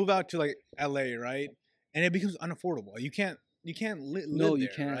sword, right? You move out to like LA, right, and it becomes unaffordable. You can't live No, you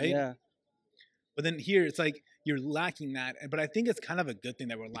there, can't. right? Yeah. But then here, it's like you're lacking that. But I think it's kind of a good thing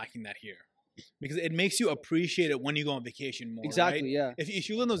that we're lacking that here, because it makes you appreciate it when you go on vacation more. Exactly. Right? Yeah. If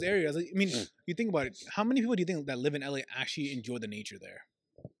you live in those areas, like, I mean, you think about it. How many people do you think that live in LA actually enjoy the nature there?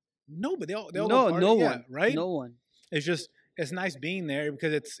 No, but they all go No, party. no Yeah, one. right? No one. It's just it's nice being there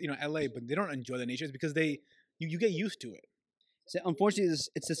because it's LA, but they don't enjoy the nature. It's because you get used to it. So unfortunately,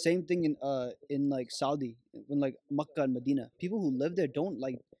 it's the same thing in like Saudi, when like Makkah and Medina. People who live there don't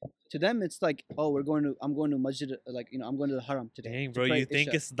like. To them, it's like, oh, I'm going to Masjid, like I'm going to the Haram today. Dang, to bro, pray you think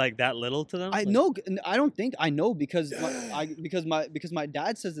Isha." it's like that little to them? I Like, know. I don't think I know because my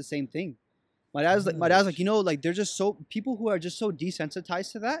dad says the same thing. My dad's like like they're just so people who are just so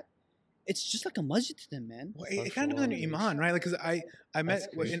desensitized to that. It's just like a masjid to them, man. Well, it kind of depends on your iman, right? Like, because I met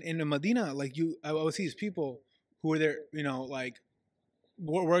in Medina, like I would see these people who were there, like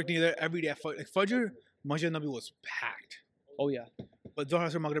working there every day. Like Fajr, Masjid Nabi was packed, Oh yeah. but Zohar,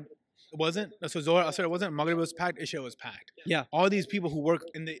 Asr, Maghrib wasn't. So Zohar, Asr wasn't. Maghrib was packed. Isha was packed. Yeah. All these people who work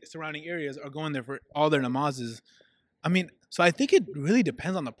in the surrounding areas are going there for all their namazes. I mean, so I think it really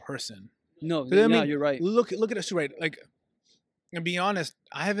depends on the person. No, But I mean, you're right. Look at us, right? Like, to be honest,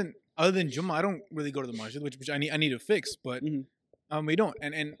 I haven't. Other than Jummah, I don't really go to the masjid, which I need to fix. But Mhm. we don't.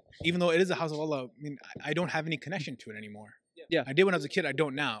 And even though it is a house of Allah, I mean, I don't have any connection to it anymore. Yeah. I did when I was a kid. I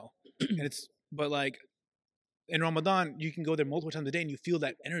don't now. But like, in Ramadan, you can go there multiple times a day and you feel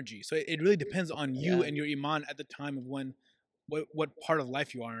that energy. So it really depends on you Yeah. and your iman at the time of what part of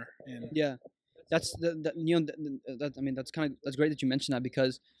life you are in. Yeah, that's I mean, that's great that you mentioned that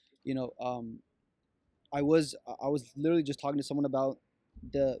because, I was literally just talking to someone about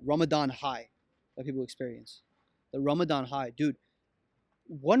the Ramadan high that people experience. The Ramadan high, dude.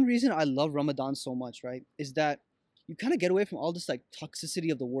 One reason I love Ramadan so much, right, is that you kind of get away from all this like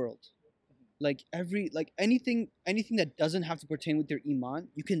toxicity of the world. Like anything that doesn't have to pertain with your iman,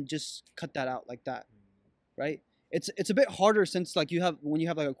 you can just cut that out like that, right? It's a bit harder since like when you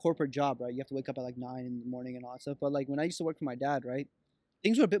have like a corporate job, right? You have to wake up at like 9 in the morning and all that stuff. But like when I used to work for my dad, right,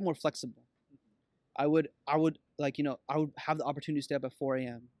 things were a bit more flexible. I would like I would have the opportunity to stay up at 4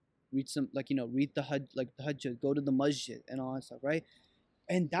 a.m. read some read the Hajj, go to the masjid and all that stuff, right?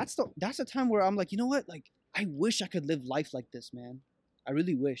 And that's the time where I'm like, you know what, like I wish I could live life like this, man. I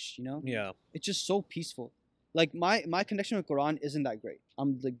really wish, Yeah. It's just so peaceful. Like my connection with Quran isn't that great.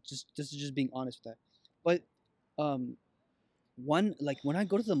 I'm like this is just being honest with that. But when I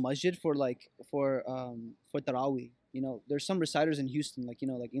go to the masjid for Taraweeh, there's some reciters in Houston, like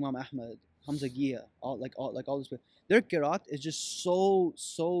Imam Ahmad, Hamza Gia, all those people. Their qiraat is just so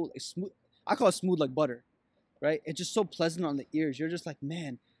smooth. I call it smooth like butter, right? It's just so pleasant on the ears. You're just like,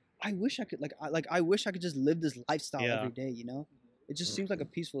 man, I wish I could I wish I could just live this lifestyle Yeah. every day. It just seems like a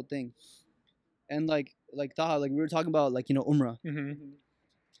peaceful thing. And like Taha, like we were talking about Umrah. Mm-hmm.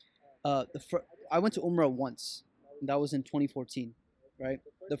 I went to Umrah once. And that was in 2014, right?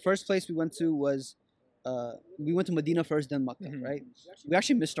 The first place we went to was we went to Medina first, then Makkah, Mhm. right? We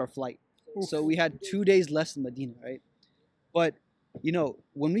actually missed our flight, so we had 2 days less in Medina, right? But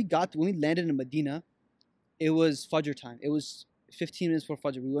when we landed in Medina, it was Fajr time. It was 15 minutes before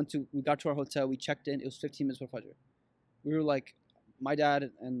Fajr. We got to our hotel, we checked in. It was 15 minutes before Fajr. We were like, my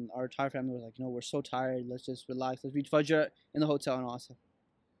dad and our entire family were like, we're so tired. Let's just relax. Let's read Fajr in the hotel and all that stuff.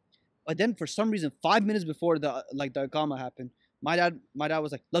 But then for some reason, 5 minutes before the Iqamah happened, my dad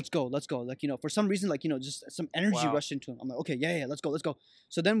was like, let's go. Like, for some reason, like, just some energy Wow. rushed into him. I'm like, okay, yeah, let's go.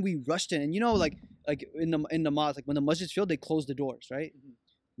 So then we rushed in, and like in the mosque, like when the masjid's filled, they close the doors, right?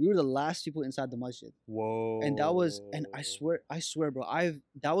 We were the last people inside the masjid. Whoa. And that was, and I swear, bro,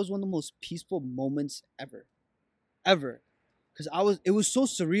 that was one of the most peaceful moments ever. Because it was so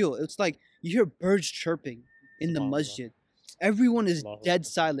surreal. It's like you hear birds chirping in the Subhanallah. masjid. Everyone is Allahu dead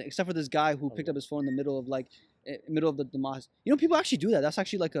Akbar. silent except for this guy who picked up his phone in the middle of the namaz. People actually do that. That's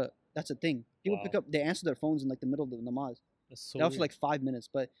actually that's a thing. People Wow. they answer their phones in like the middle of the namaz. That's so That was for weird. like 5 minutes,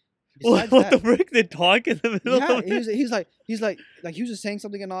 but what besides the that, frick? They talk in the middle yeah, of it? he's like he was just saying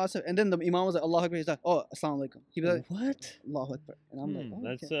something and all that stuff, and then the imam was like, Allahu Akbar. He's like, oh, Assalamu alaikum. He was like, What? Allahu Akbar, and I'm like, oh,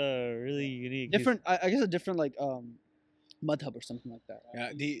 That's okay. really unique. Different. I guess a different madhab or something like that.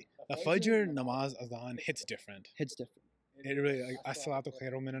 Yeah, the Fajr namaz adhan hits different. It's different. It really like as-salatu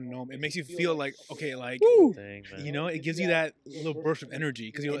khairun minan nawm. It makes you feel like okay, like Dang, man. it gives you that little burst of energy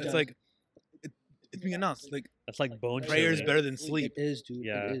because It it's does. like it's being announced like That's like bone prayer's chilling. better than sleep. It is, dude.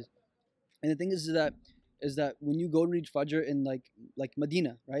 Yeah. It is. And the thing is that when you go to read Fajr in like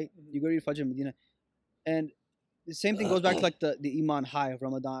Medina, right? You go to read Fajr in Medina, and the same thing goes back to like the Iman high of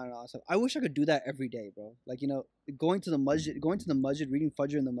Ramadan and all that stuff. I wish I could do that every day, bro. Like going to the masjid, reading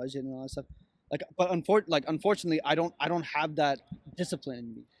Fajr in the masjid and all that stuff. Like, but unfortunately, I don't have that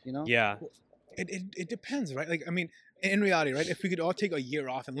discipline in me. Yeah. It depends, right? Like I mean, in reality, right? If we could all take a year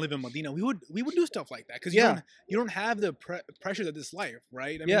off and live in Medina, we would do stuff like that because Yeah. you don't have the pressures of this life,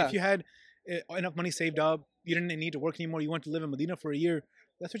 right? I mean, Yeah. if you had enough money saved up, you didn't need to work anymore. You want to live in Medina for a year.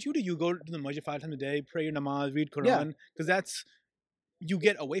 That's what you do. You go to the masjid 5 times a day, pray your namaz, read Quran, because that's you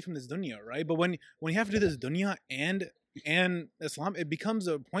get away from this dunya, right? But when you have to do this dunya and Islam, it becomes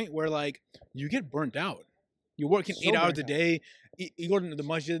a point where like you get burnt out. You're working So 8 hours a burnt out. day. You go to the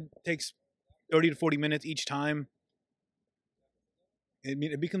masjid, takes 30 to 40 minutes each time. I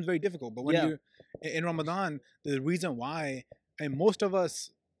mean, it becomes very difficult. But when Yeah. you're in Ramadan, the reason why, and most of us,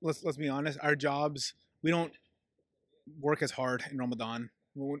 let's be honest, our jobs, we don't work as hard in Ramadan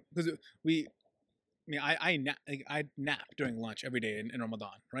because I nap during lunch every day in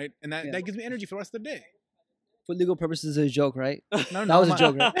Ramadan, right? And Yeah. that gives me energy for the rest of the day. For legal purposes, it's a joke, right? No, That was a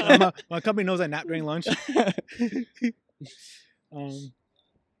joke, right? my company knows I nap during lunch. No,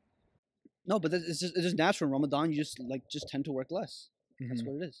 but it's just natural. In Ramadan, you just tend to work less. That's Mhm.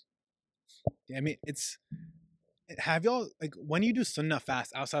 what it is. Yeah, I mean, have y'all like when you do sunnah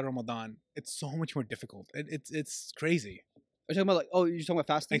fast outside Ramadan, it's so much more difficult. It's crazy. Are you talking about you're talking about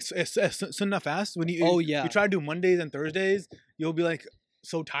fasting? Like sunnah fast when you Oh, yeah. you try to do Mondays and Thursdays, you'll be like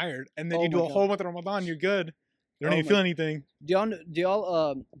so tired, and then Oh you do my a whole God. month of Ramadan, you're good. You don't Oh even feel anything. Do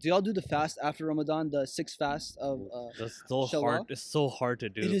y'all do the fast after Ramadan, the 6 fast of That's so Shawwal? hard. It's so hard to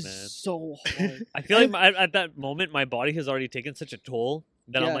do, it is man. so hard. I feel like And- at that moment, my body has already taken such a toll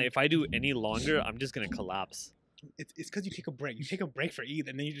that I'm Yeah. like, if I do any longer, I'm just gonna collapse. It's because you take a break. You take a break for Eid,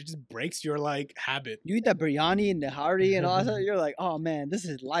 and then it just breaks your like habit. You eat that biryani and nahari and all that stuff, you're like, oh man, this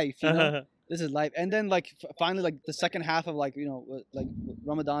is life, you know? This is life. And then like finally like the second half of like, you know, like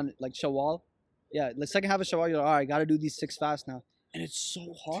Ramadan, like Shawwal. Yeah, the second half of Shawwal, you're like, all right, gotta do these 6 fasts now. And it's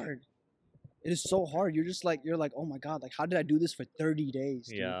so hard. It is so hard. You're like, oh my God, like how did I do this for 30 days?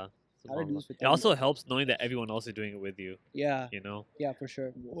 Dude? Yeah. How did I do this for 30 It also days? helps knowing that everyone else is doing it with you. Yeah, You know. yeah, for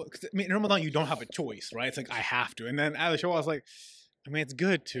sure. Well, 'cause, I mean, in Ramadan, you don't have a choice, right? It's like I have to. And then at the show, I was like, I mean, it's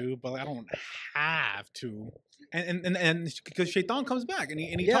good to, but like, I don't have to. And because Shaitan comes back and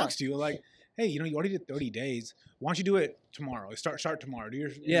he Yeah. talks to you like, hey, you know, you already did 30 days. Why don't you do it tomorrow? Start tomorrow. Do your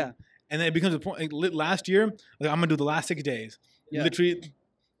Yeah. know? And then it becomes a point. Like, last year, like, I'm gonna do the last 6 days. Yeah. Literally,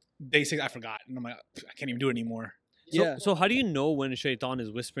 day 6, I forgot, and I'm like, I can't even do it anymore. So, Yeah. So how do you know when Shaitan is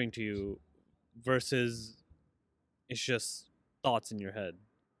whispering to you versus it's just thoughts in your head?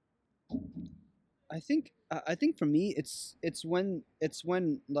 I think for me it's when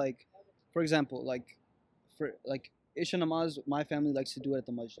like, for example, like for like Isha namaz, my family likes to do it at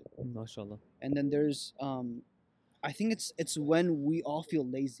the masjid. MashaAllah. And then there's I think it's when we all feel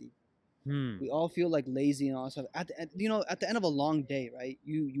lazy. We all feel like lazy and all that stuff. You know, at the end of a long day, right?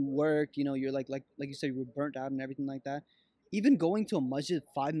 You work, you know, you're like you said, you're burnt out and everything like that. Even going to a masjid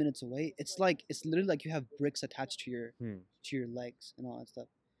 5 minutes away, it's literally like you have bricks attached to your legs and all that stuff.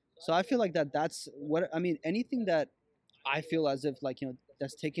 So I feel like that's what I mean. Anything that I feel as if like, you know,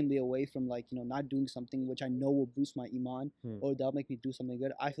 that's taking me away from like, you know, not doing something which I know will boost my iman or that'll make me do something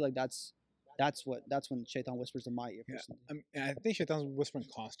good. I feel like that's when Shaitan whispers in my ear. Yeah. Personally. I think Shaitan's whispering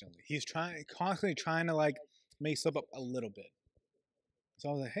constantly. He's constantly trying to like make stuff up a little bit. So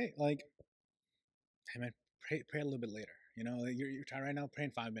I was like, hey, man, pray a little bit later. You know, like, you're trying right now, pray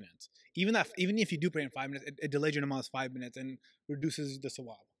in 5 minutes. Even if you do pray in 5 minutes, it delays your namaz 5 minutes and reduces the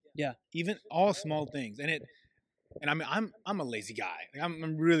sawab. Yeah. Even all small things, and I mean, I'm a lazy guy. Like,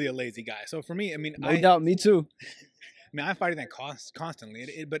 I'm really a lazy guy. So for me, I mean, No doubt, me too. I'm fighting that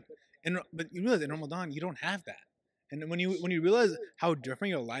constantly. But you realize in Ramadan you don't have that. And when you realize how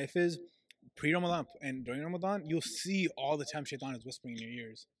different your life is pre-Ramadan and during Ramadan, you'll see all the time Shaitan is whispering in your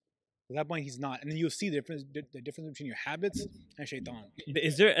ears. At that point, he's not, and then you'll see the difference between your habits and Shaitan.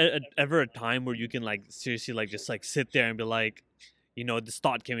 Is there ever a time where you can like seriously like just like sit there and be like, you know, this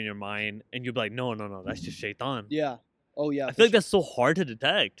thought came in your mind and you'll be like, no, that's just Shaitan. Yeah. Oh yeah. I for feel like sure. that's so hard to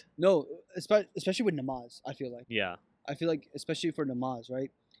detect. No, especially with namaz. I feel like especially for namaz,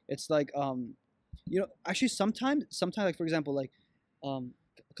 right? It's like you know, actually sometimes like for example like a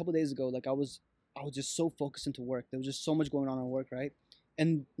couple days ago, like I was just so focused into work. There was just so much going on at work, right?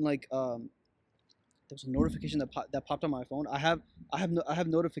 And like there was a notification that popped on my phone. I have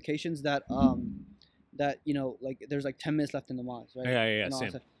notifications that you know, like there's like 10 minutes left in namaz, right? Yeah, And all that same.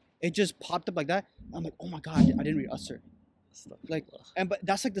 stuff. It just popped up like that. I'm like, oh my god, I didn't read Asr. Like, but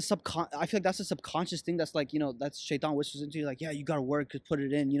that's like I feel like that's a subconscious thing. That's like, you know, that's Shaitan whispers into you, like, yeah, you gotta work, just put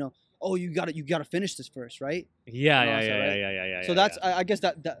it in, you know. Oh, you gotta finish this first, right? Yeah, and all yeah, that stuff, right? yeah. So that's I guess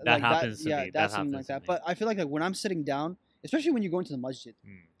that like, happens to yeah, me. that's That something happens like to that. me. But I feel like when I'm sitting down, especially when you're going to the masjid,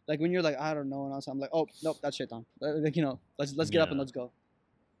 like when you're like, I don't know, and also I'm like, oh nope, that's Shaitan. Like, you know, let's get up and Yeah. let's go.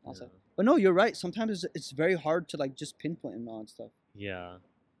 Also. Yeah. But no, you're right. Sometimes it's very hard to like just pinpoint and all that stuff. Yeah.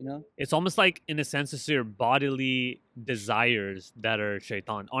 You know? It's almost like, in a sense, it's your bodily desires that are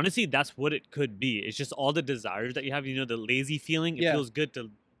Shaitan. Honestly, that's what it could be. It's just all the desires that you have. You know, the lazy feeling. It Yeah. feels good to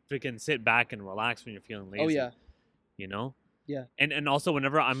freaking sit back and relax when you're feeling lazy. Oh yeah. You know? Yeah. And also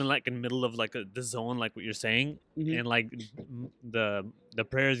whenever I'm in like in the middle of like the zone, like what you're saying, Mhm. and like the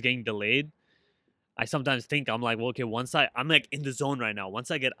prayer is getting delayed, I sometimes think I'm like, well, okay, I'm like in the zone right now.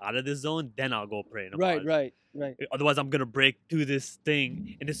 Once I get out of this zone, then I'll go pray. Right. Otherwise, I'm gonna break through this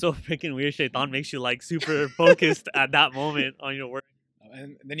thing, and it's so freaking weird. Shaitan makes you like super focused at that moment on your work.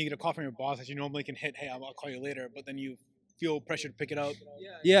 And then you get a call from your boss that you normally can hit, hey, I'll call you later, but then you feel pressure to pick it up.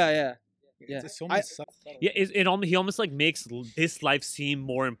 Yeah. It's just so I- much stuff. Yeah, he almost like makes this life seem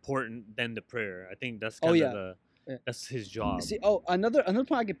more important than the prayer. I think that's Oh, kind yeah. of Yeah. that's his job. See, another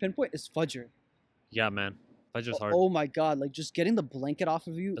point I can pinpoint is Fajr. Yeah, man, Fajr's hard. Oh my god, like just getting the blanket off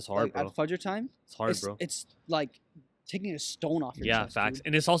of you That's hard, like, at Fajr time. It's hard, bro. It's like taking a stone off your Yeah, chest. facts. dude.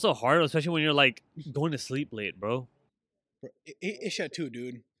 And it's also hard, especially when you're like going to sleep late, bro. Isha too,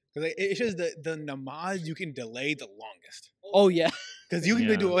 dude. Because Isha is the namaz you can delay the longest. Oh yeah. Because you can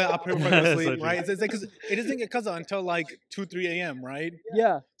Yeah. do, I'll pray before I go to So sleep, true. right? It's like, because it doesn't get qaza until like 2, 3 a.m., right?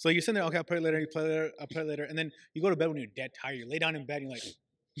 Yeah. So you're sitting there, okay, I'll pray later, I'll pray later. And then you go to bed when you're dead tired. You lay down in bed and you're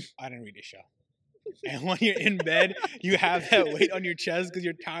like, I didn't read Isha. And when you're in bed, you have that weight on your chest because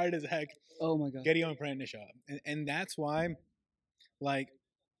you're tired as heck. Oh my god. Getting on praying Isha. And that's why, like,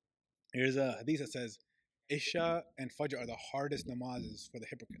 there's a hadith that says, Isha and Fajr are the hardest namazes for the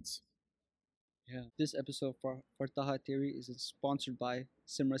hypocrites. Yeah. This episode for Taha Theory is sponsored by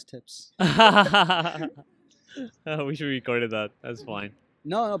Simra's Tips. Oh, we should record that. That's fine.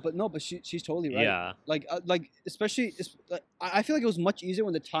 No, but she's totally right. Yeah. Like especially I feel like it was much easier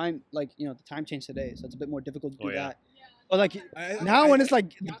when the time the time changed today, so it's a bit more difficult to do Oh, yeah. that. But like now when it's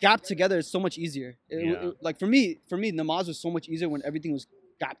like gapped together, it's so much easier. Yeah. Like for me, namaz was so much easier when everything was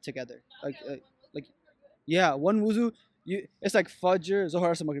gapped together. Like yeah, one wuzu, it's like Fajr,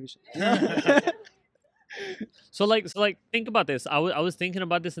 Zohar, Asr, Maghrib, Isha. So like think about this. I was thinking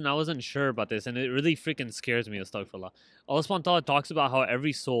about this and I wasn't sure about this, and it really freaking scares me. Astaghfirullah. Allah subhanahu wa ta'ala talks about how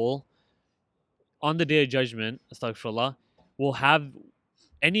every soul on the day of judgment, astaghfirullah, will have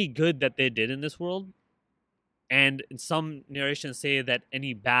any good that they did in this world, and in some narrations say that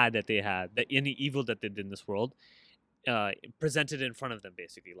any bad that they had, that any evil that they did in this world, presented in front of them,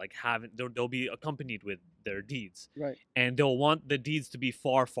 basically, like they'll be accompanied with their deeds, Right. and they'll want the deeds to be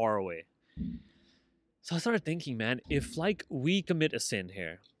far, far away. So I started thinking, man, if like we commit a sin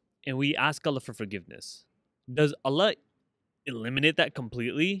here and we ask Allah for forgiveness, does Allah eliminate that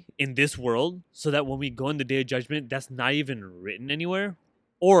completely in this world so that when we go in the day of judgment, that's not even written anywhere?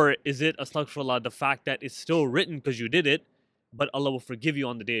 Or is it, astaghfirullah, the fact that it's still written because you did it, but Allah will forgive you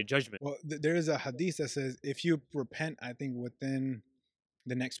on the day of judgment? Well, there is a hadith that says if you repent, I think within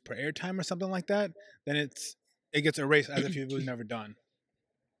the next prayer time or something like that, then it gets erased as if it was never done.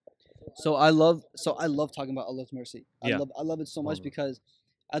 So I love talking about Allah's mercy. Yeah. I love it so much Love it. because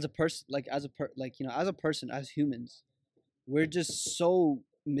as a person, as a person, as humans, we're just so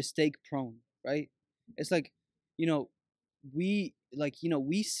mistake prone, right? It's like, we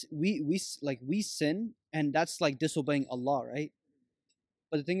sin, and that's like disobeying Allah, right?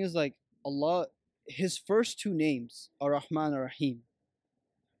 But the thing is, like, Allah, His first two names are Rahman or Rahim.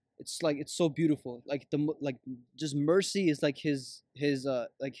 It's so beautiful. Like just mercy is like his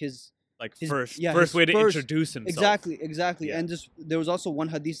First way to first- introduce himself. Exactly. Yeah. And just there was also one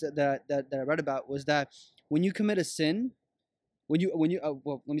hadith that I read about, was that when you commit a sin, let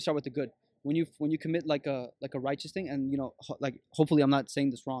me start with the good. When you commit like a righteous thing, and hopefully I'm not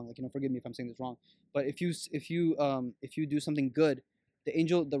saying this wrong. Forgive me if I'm saying this wrong. But if you do something good, the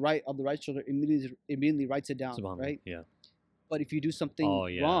angel, the right shoulder, immediately writes it down, Subhanallah. right? Yeah. But if you do something Oh,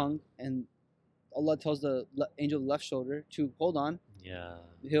 yeah. wrong, and Allah tells the angel of the left shoulder to hold on, Yeah.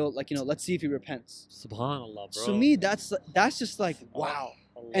 he'll let's see if he repents. Subhanallah, bro. So me, that's just like wow.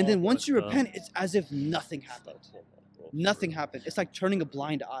 And then Allahu once you Akbar. repent, it's as if nothing happened. Nothing happened. It's like turning a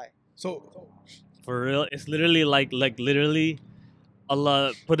blind eye. So For real, it's literally like literally,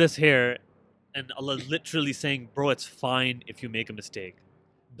 Allah put us here, and Allah literally saying, "Bro, it's fine if you make a mistake."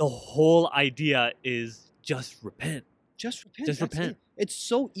 The whole idea is just repent. Just repent. Just that's repent. it. It's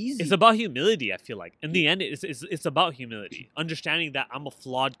so easy. It's about humility. I feel like in the end, it's about humility, understanding that I'm a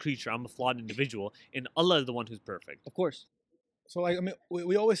flawed creature, I'm a flawed individual, and Allah is the one who's perfect. Of course. So like, I mean,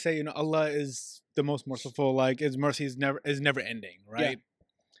 we always say, Allah is the most merciful. Like His mercy is never ending, right?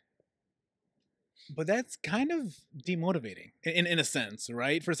 But that's kind of demotivating in a sense,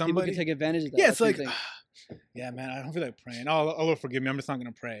 right? For People somebody, can take advantage of that. yeah, That's it's the like, thing. yeah, man, I don't feel like praying. Oh, Allah forgive me. I'm just not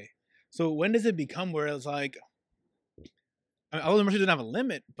gonna pray. So when does it become where it's like, I mean, Allah's mercy doesn't have a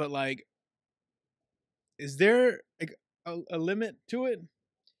limit, but like, is there like a limit to it?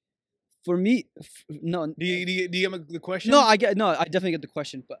 For me, no. Do you get the question? No, I definitely get the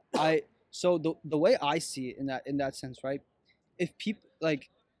question, but so the way I see it in that sense, right? If people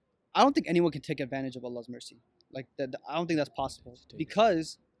I don't think anyone can take advantage of Allah's mercy. Like that, I don't think that's possible,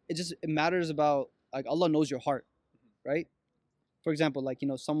 because it matters about, like, Allah knows your heart, right? For example,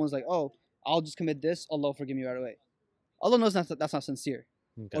 someone's like, oh, I'll just commit this, Allah will forgive me right away. Allah knows that's not sincere,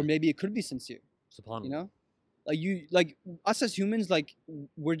 or maybe it could be sincere. Subhanallah. Us as humans,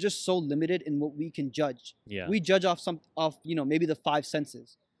 we're just so limited in what we can judge. Yeah. We judge off maybe the five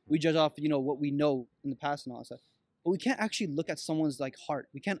senses. We judge off what we know in the past and all that stuff. But we can't actually look at someone's heart.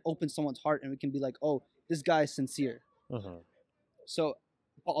 We can't open someone's heart and we can be like, oh, this guy is sincere. Uh-huh. So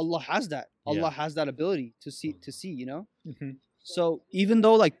Allah has that. Yeah. Allah has that ability to see. Mhm. So even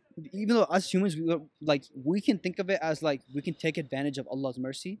though us humans, we can think of it as we can take advantage of Allah's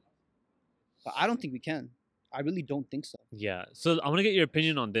mercy, but I don't think we can. I really don't think so. Yeah. So I want to get your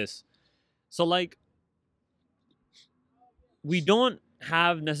opinion on this. So we don't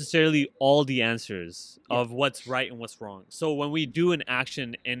have necessarily all the answers of what's right and what's wrong. So when we do an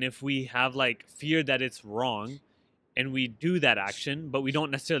action, and if we have like fear that it's wrong, and we do that action, but we don't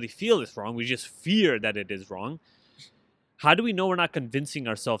necessarily feel it's wrong, we just fear that it is wrong. How do we know we're not convincing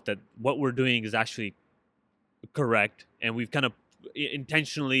ourselves that what we're doing is actually correct, and we've kind of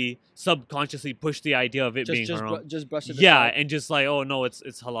intentionally, subconsciously pushed the idea of it being haram? Just brush it Yeah, aside. and just like, oh no, it's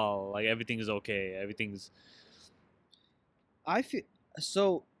halal. Like everything is okay. Everything's I feel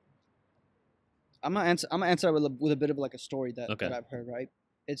so. I'm gonna answer with a bit of like a story that I've heard. Right.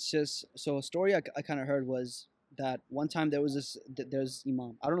 It's just so a story I kind of heard was that one time there's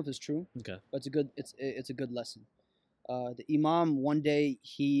imam. I don't know if it's true. Okay. But it's a good lesson. The imam one day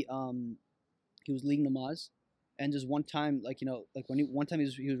he was leading namaz, and just one time one time he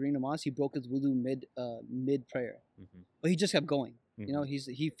was reading namaz, he broke his wudu mid prayer, but he just kept going. You know,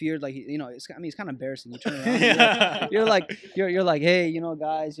 he feared like it's kind of embarrassing. You turn around, you're like hey,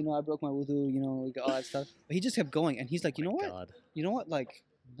 guys, I broke my wudu, all that stuff. But he just kept going, and he's like, you know what, like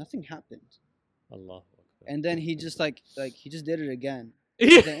nothing happened. Allah. And then he just he just did it again.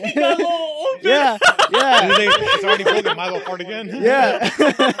 Yeah. Yeah. It's already broken. Might as well fart again. Yeah.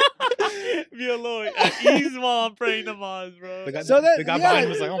 Be alone at ease while I'm praying namaz, bro. The guy, So that- the guy yeah. behind him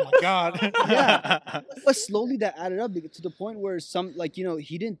was like, "Oh my god." Yeah. But slowly that added up to the point where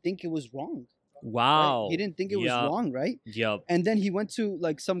he didn't think it was wrong. Wow. Right? He didn't think it was wrong, right? Yep. And then he went to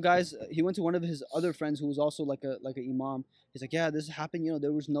he went to one of his other friends who was also like an imam. He's like, yeah, this happened.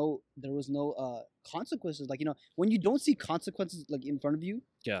 There was no consequences. Like, when you don't see consequences like in front of you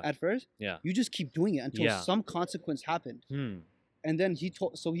at first, you just keep doing it until some consequence happened. And then he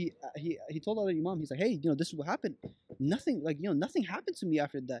told the other imam, he's like, hey, this is what happened. Nothing nothing happened to me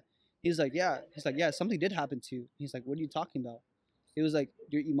after that. He's like, yeah, something did happen to you. He's like, what are you talking about? He was like,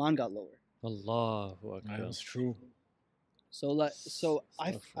 your iman got lower. Allahu Akbar. That's true. So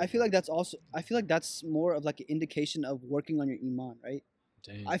I feel like that's more of like an indication of working on your iman, right?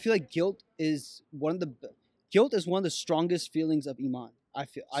 Dang. I feel like guilt is one of the strongest feelings of iman. I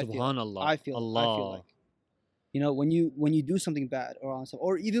feel Subhanallah. I feel like when you do something bad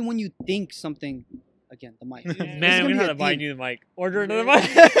or even when you think something. Again, the mic. Man, we're not buying you the mic. Order another mic.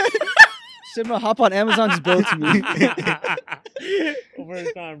 Simra, hop on Amazon, just build to me.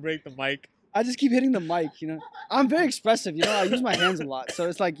 We're trying to break the mic. I just keep hitting the mic, I'm very expressive, I use my hands a lot. So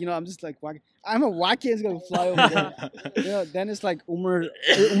it's like, I'm just like whacking. I'm a whacking, it's gonna fly over there. Then it's like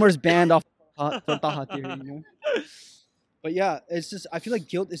Umar's banned off for Taha theory, But yeah, it's just I feel like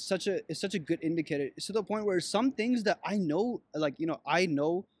guilt is such a good indicator. It's to the point where some things that I know, I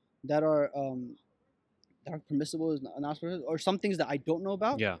know that are permissible is not permissible, or some things that I don't know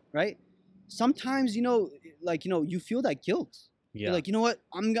about. Yeah. Right. Sometimes you feel that guilt. Yeah. You're like, you know what?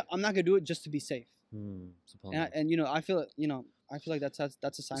 I'm not gonna do it just to be safe. Subhanallah. And I feel like that's a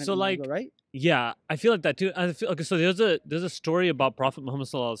sign So, of like, ego, right? Yeah, I feel like that too. I feel okay. So there's a story about Prophet Muhammad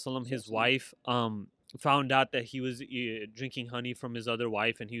Sallallahu Alaihi Wasallam. His wife found out that he was drinking honey from his other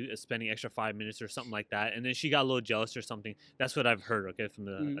wife, and he was spending extra 5 minutes or something like that. And then she got a little jealous or something. That's what I've heard. Okay, from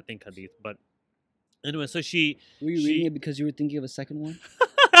the I think hadith. But anyway, so Were you reading it because you were thinking of a second one?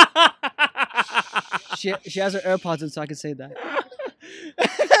 She has her AirPods in, so I can say that.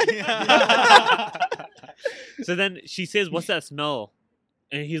 So then she says, "What's that smell?"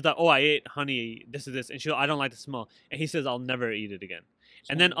 And he's like, "Oh, I ate honey. This is this." And I don't like the smell. And he says, "I'll never eat it again."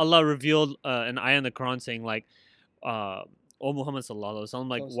 And then Allah revealed an ayah in the Quran saying, like, "O Muhammad sallallahu alaihi wasallam,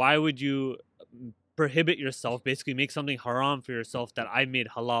 like, why would you prohibit yourself? Basically, make something haram for yourself that I made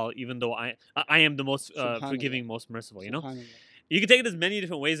halal, even though I am the most forgiving, most merciful." You can take it as many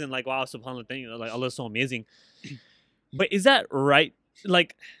different ways, and like, wow, subhanallah, thank you, like Allah is so amazing. But is that right?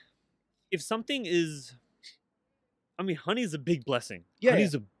 Like, if something is, I mean, honey is a big blessing. Yeah, honey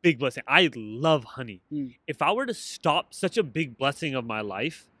is a big blessing. I love honey. If I were to stop such a big blessing of my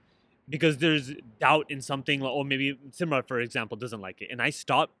life because there's doubt in something, or maybe Simra, for example, doesn't like it, and I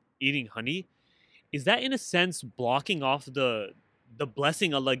stop eating honey, is that in a sense blocking off the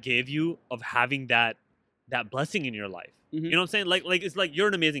blessing Allah gave you of having that blessing in your life? You know what I'm saying? Like it's like you're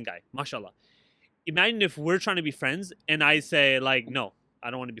an amazing guy, mashallah. Imagine if we're trying to be friends and I say like, no, I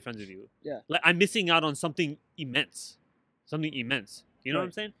don't want to be friends with you. Yeah. Like I'm missing out on something immense. You know what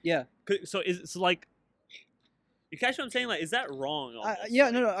I'm saying? Yeah. So it's like, you catch what I'm saying? Like, is that wrong? Yeah,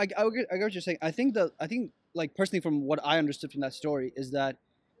 no, I get what you're saying. I think like personally from what I understood from that story is that,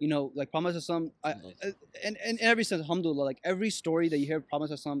 like Prophet Sallallahu Alaihi Wasallam, and in every sense, alhamdulillah, like every story that you hear of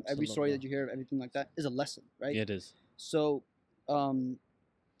Prophet Sallallahu Alaihi Wasallam, every story that you hear of everything like that is a lesson, right? Yeah, it is. So,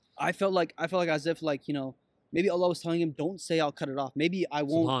 I felt like as if like maybe Allah was telling him, don't say I'll cut it off. Maybe I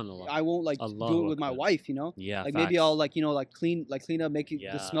won't Subhanallah. like Allahu do it with my Akbar. wife, you know? Yeah, Like maybe facts. I'll like, you know, like clean up, make the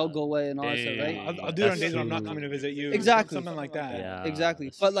Yeah. smell go away and all that stuff, right? Dang. I'll do it on That's days when I'm not true. coming to visit you. Exactly. Something like that. Yeah, Exactly.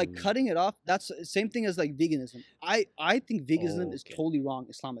 that's But like true. cutting it off, that's the same thing as like veganism. I think veganism is Okay. totally wrong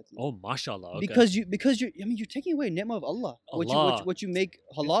Islamically. Oh, mashallah. Okay. Because you're I mean you're taking away ni'mah of Allah. Allah. What you make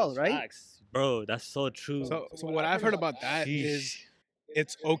halal, right? Facts. Bro, that's so true. So what I've heard about that is Sheesh.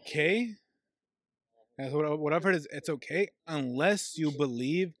 it's okay. And so what I've heard is it's okay unless you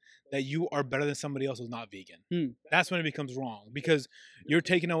believe that you are better than somebody else who's not vegan. Hmm. That's when it becomes wrong because you're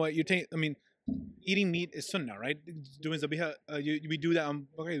taking away. I mean, eating meat is sunnah, right? Doing zabiha, we do that.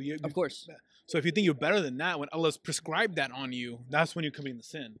 Okay, Of course. So if you think you're better than that, when Allah's prescribed that on you, that's when you're committing the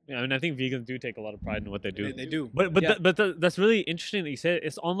sin. Yeah, I mean, I think vegans do take a lot of pride in what they do. They do. But Yeah. that's really interesting that you said it.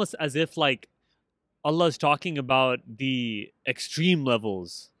 It's almost as if like Allah is talking about the extreme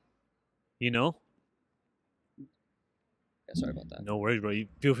levels. You know? Yeah, sorry about that. No worries, bro. You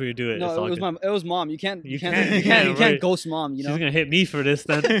feel free to do it. No, It's all it was good. it was mom. You can't You you can't can't- you can't, you right. can't ghost mom, you know? She's gonna hit me for this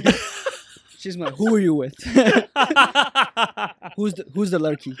then. She's like, who are you with? who's the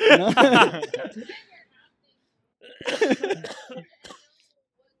lurky? You know?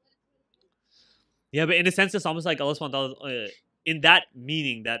 Yeah, but in a sense, it's almost like Allah subhanahu wa ta'ala, in that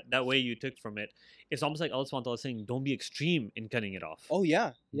meaning, that way you took from it, it's almost like Allah subhanahu wa ta'ala saying, don't be extreme in cutting it off. Oh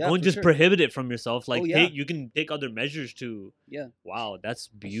yeah. Yeah. Don't for just sure. prohibit it from yourself. Like, Oh, yeah. hey, you can take other measures to. Yeah. Wow, that's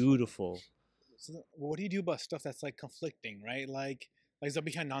beautiful. So what do you do about stuff that's like conflicting, right? Like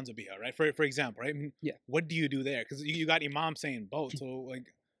zabiha and non-zabiha, right? For example, right? I mean, Yeah. What do you do there? Because you got imam saying both. So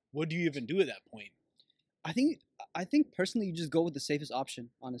like, what do you even do at that point? I think personally you just go with the safest option,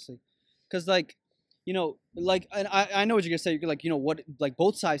 honestly. Cause like, you know, like and I know what you're gonna say. You're like, you know what, like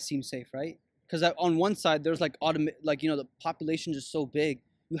both sides seem safe, right? Because on one side there's like like, you know, the population is so big,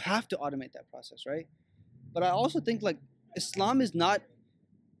 you have to automate that process, right? But I also think like Islam is not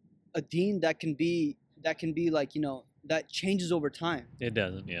a deen that can be like, you know, that changes over time, It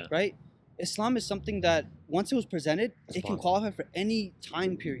doesn't, yeah. right? Islam is something that once it was presented, it can Subhanallah. qualify for any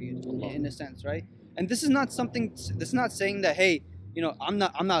time period Allah. in a sense, right? And this is not something. This is not saying that, hey, you know, I'm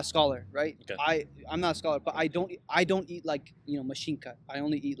not a scholar, right? Okay. I'm not a scholar, but I don't eat like, you know, machine cut. I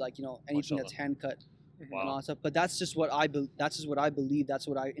only eat like, you know, anything that's hand cut and all Wow. that stuff. But that's just what I believe. That's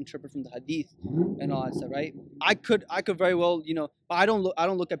what I interpret from the hadith and all that stuff, right? I could very well, you know, but I don't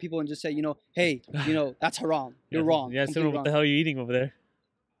look at people and just say, you know, hey, you know, that's haram. You're Yeah, wrong. Yeah, completely Simran, what wrong. the hell are you eating over there?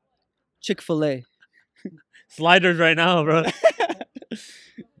 Chick-fil-A. Sliders right now, bro.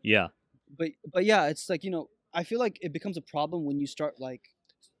 Yeah. But yeah, it's like, you know, I feel like it becomes a problem when you start like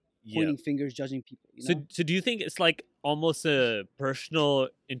Yeah. pointing fingers, judging people. You know? So do you think it's like almost a personal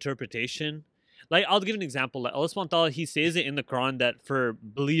interpretation? Like, I'll give an example. Like Allah subhanahu wa ta'ala, He says it in the Quran that for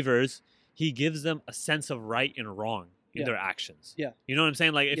believers, He gives them a sense of right and wrong in Yeah. their actions. Yeah. You know what I'm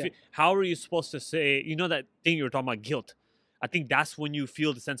saying? Like, if Yeah. how are you supposed to say, you know, that thing you were talking about, guilt? I think that's when you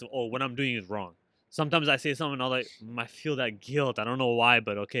feel the sense of, oh, what I'm doing is wrong. Sometimes I say something and I'm like, I feel that guilt. I don't know why,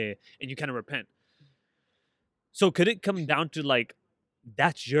 but okay. And you kind of repent. So could it come down to like,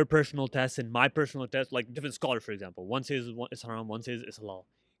 that's your personal test and my personal test, like different scholars, for example. One says it's haram, one says it's halal.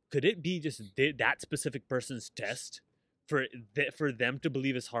 Could it be just that specific person's test for them to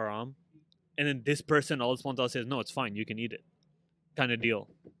believe it's haram, and then this person, Allah subhanahu wa ta'ala says, no, it's fine, you can eat it, kind of deal?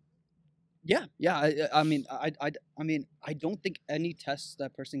 Yeah. I mean, I don't think any test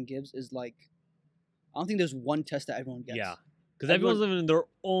that person gives is like. I don't think there's one test that everyone gets. Yeah, because Everyone- everyone's living in their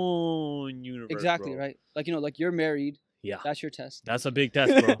own universe. Exactly, bro. right? Like, you know, like you're married. Yeah, That's your test. that's a big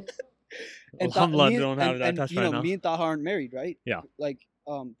test, bro. Alhamdulillah, me and- don't have that and, test you right know, now. me and Taha aren't married, right? Yeah. Like,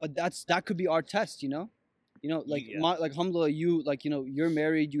 but that could be our test, you know? You know, like Yeah. like alhamdulillah, you like, you know, you're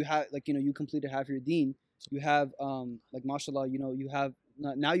married, you have like, you know, you completed half your deen. You have like mashallah, you know, you have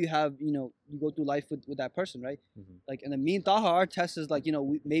now you have, you know, you go through life with that person, right? Mhm. Like, and then me and Taha, our test is like, you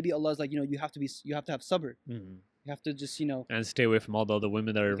know, maybe Allah's like, you know, you have to have sabr. Mhm. You have to just, you know, And stay away from all the other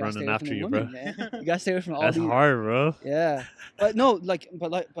women that are you gotta stay running away after from the you, women, bro. man. You gotta stay away from all That's these. hard, bro. Yeah, but no,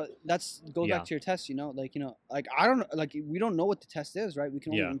 but that's goes Yeah. back to your test. You know, like, you know, like I don't like we don't know what the test is, right? We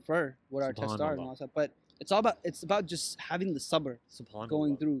can only Yeah. infer what our tests are and Subhanallah. all that stuff. But it's about just having the sabr Subhanallah.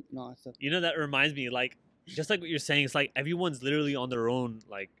 going through and all that stuff. You know, that reminds me, like, just like what you're saying, it's like everyone's literally on their own,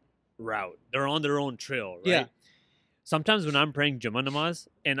 like, route. They're on their own trail, right? Yeah. Sometimes when I'm praying Jummah namaz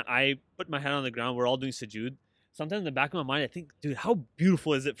and I put my head on the ground, we're all doing sujood. Sometimes in the back of my mind, I think, dude, how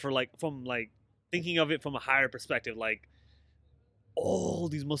beautiful is it from thinking of it from a higher perspective, like, all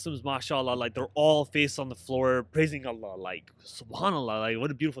these Muslims, mashallah, like, they're all face on the floor praising Allah, like, subhanallah, like, what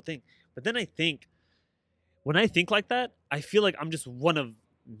a beautiful thing. But then when I think like that, I feel like I'm just one of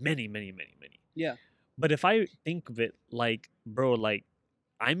many, many, many, many. Yeah. But if I think of it like, bro, like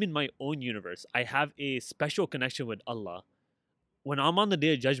I'm in my own universe. I have a special connection with Allah. When I'm on the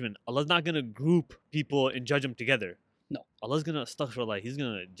day of judgment, Allah's not gonna group people and judge them together. No. Allah's gonna astaghfirullah. He's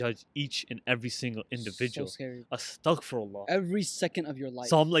gonna judge each and every single individual. So scary. Astaghfirullah. Every second of your life.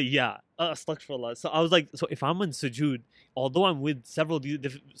 So I'm like, yeah, astaghfirullah. So I was like, so if I'm on sujood, although I'm with several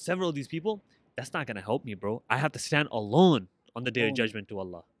of these people, that's not gonna help me, bro. I have to stand alone on the day of Alone. judgment to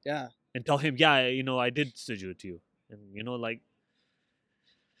Allah Yeah. and tell Him, yeah, I did sujood to you, and like,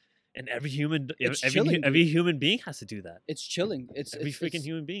 and every It's chilling, every human being has to do that. It's chilling. Every freaking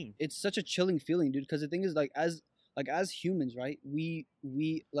human being. It's such a chilling feeling, dude. Because the thing is, as humans, right? We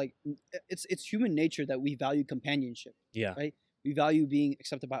like it's human nature that we value companionship. Yeah. Right. We value being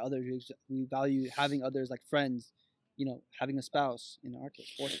accepted by others. We value having others like friends. Having a spouse. In our case,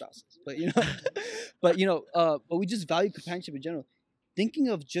 4 spouses. But but we just value companionship in general. Thinking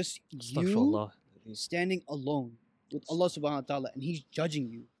of just you Astaghfirullah. standing alone with Allah Subhanahu wa Taala and He's judging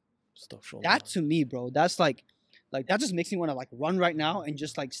you. Astaghfirullah. That to me, bro, that's like that just makes me want to like run right now and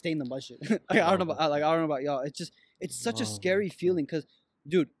just like stay in the masjid. I don't know about y'all. It's such a scary feeling because,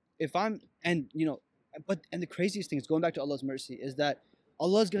 dude, if I'm and the craziest thing is going back to Allah's mercy is that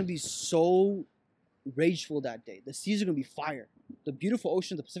Allah is gonna be so rageful that day. The seas are gonna be fire. The beautiful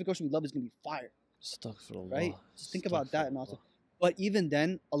ocean, the Pacific Ocean we love is gonna be fire. Astaghfirullah. Right? Just think about that and also. But even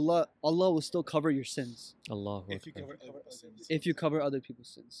then, Allah will still cover your sins Allah. If you cover other sins. if you cover other people's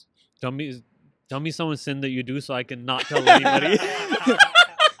sins. Tell me someone's sin that you do so I can not tell anybody.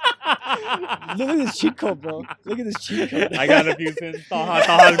 Look at this cheat code, bro. Look at this cheat code. I got a few sins.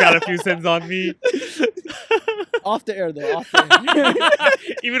 Taha's got a few sins on me. Off the air, though. Off the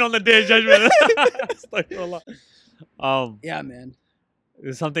air. Even on the day of judgment. Astaghfirullah. Yeah, man.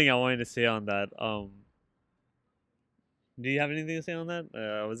 There's something I wanted to say on that. Do you have anything to say on that?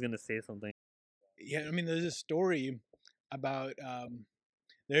 I was gonna say something. Yeah, I mean, there's a story about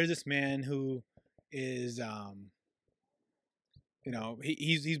there's this man who is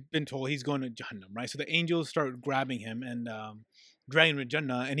he's been told he's going to Jahannam, right? So the angels start grabbing him and dragging him to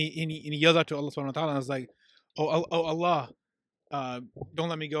Jannah, and he yells out to Allah Subhanahu wa Taala, and was like, "Oh Allah, don't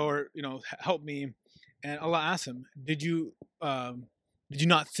let me go, or help me." And Allah asks him, "Did you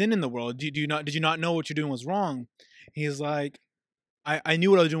not sin in the world? Did you not know what you're doing was wrong?" He's like, I knew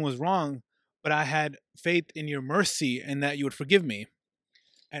what I was doing was wrong, but I had faith in your mercy and that you would forgive me.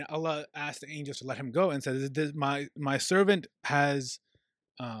 And Allah asked the angels to let him go and said, my servant has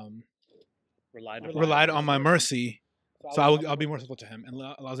relied on my mercy, so I'll be merciful to him, and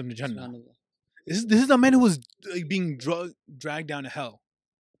allows him to Jannah. This is a man who was being dragged down to hell.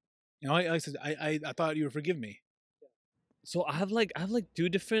 I said, I thought you would forgive me. So I have like 2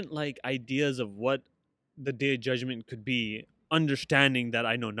 different like ideas of what the day of judgment could be, understanding that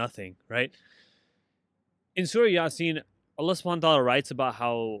I know nothing, right? In Surah Yasin, Allah subhanahu wa ta'ala writes about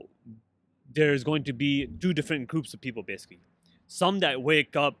how there's going to be 2 different groups of people, basically. Some that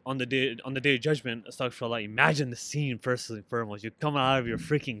wake up on the day of judgment, astaghfirullah. Imagine the scene first and foremost. You're coming out of your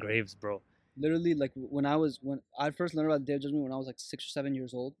freaking graves, bro. Literally, like when I first learned about the Day of Judgment when I was like 6 or 7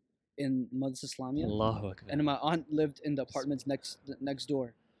 years old in Madrasa Islamia. Allahu Akbar. And my aunt lived in the apartments next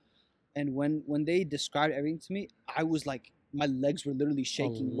door. And when they described everything to me, I was like, my legs were literally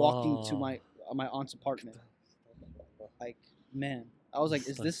shaking walking to my aunt's apartment. Like, man, I was like,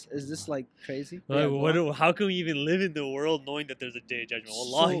 is this like crazy? Like, how can we even live in the world knowing that there's a day of judgment?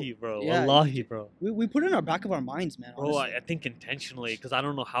 Wallahi, bro. Yeah, Wallahi, bro. We put it in our back of our minds, man. Bro, I think intentionally, because I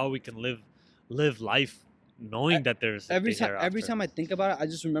don't know how we can live life knowing that there's a day hereafter. Every time I think about it, I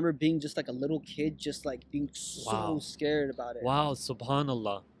just remember being just like a little kid, just like being so scared about it. Wow,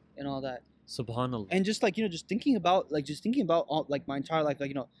 subhanallah. And all that. Subhanallah. And just like just thinking about all, like my entire life,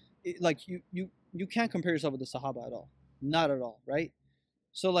 like you can't compare yourself with the Sahaba at all, not at all, right?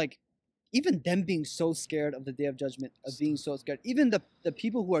 So like, even them being so scared of the Day of Judgment, of being so scared, even the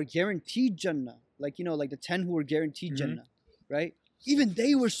people who are guaranteed Jannah, like like the 10 who were guaranteed Jannah, right? Even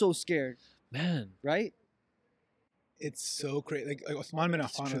they were so scared, man, right? It's so crazy. Like Uthman bin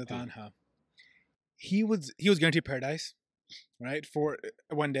Affan, he was guaranteed paradise, right, for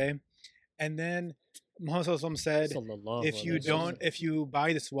one day, and then Muhammad Sallallahu said, if you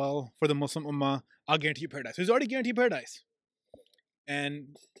buy this well for the Muslim Ummah, I'll guarantee you paradise. So he's already guaranteed paradise,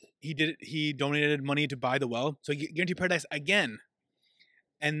 and he did it. He donated money to buy the well, so he guaranteed paradise again.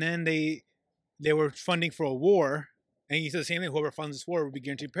 And then they were funding for a war, and he said the same thing: whoever funds this war will be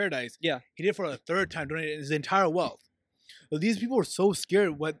guaranteed paradise. Yeah, he did it for a 3rd time, donated his entire wealth. So these people were so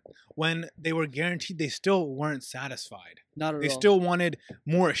scared when they were guaranteed, they still weren't satisfied. Not at all. They still wanted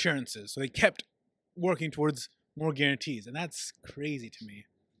more assurances, so they kept working towards more guarantees, and that's crazy to me.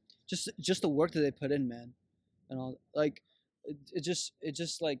 just the work that they put in, man, and all like it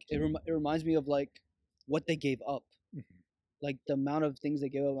just like it reminds me of like what they gave up, Mhm. like the amount of things they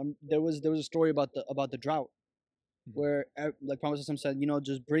gave up. There was a story about the drought, Mhm. where like Prophet ﷺ said,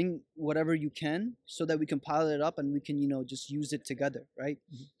 just bring whatever you can so that we can pile it up and we can just use it together, right?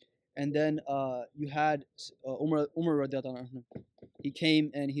 Mhm. And then you had Umar radiallahu anhu. He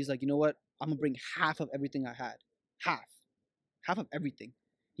came and he's like, you know what? I'm gonna bring half of everything I had, half of everything.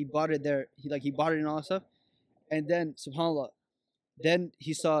 He bought it there. He bought it and all that stuff. And then Subhanallah, then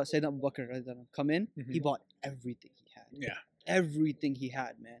he saw Sayyidina Abu Bakr radiallahu anhu come in. He Mhm. bought everything he had. Yeah. Everything he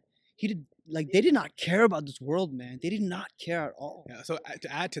had, man. He did they did not care about this world, man. They did not care at all. Yeah. So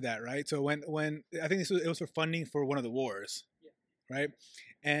to add to that, right? So when I think it was for funding for one of the wars, right?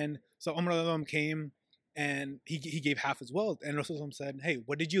 And so Umar radiallahu anhu came and he gave half his wealth, and Rasulullah said, "Hey,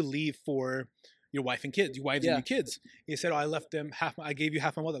 what did you leave for your wife and kids? Your wives and Yeah. your kids?" He said, "Oh, I left them half. I gave you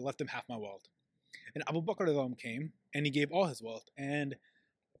half my wealth. I left them half my wealth." And Abu Bakr radiallahu anhu came and he gave all his wealth, and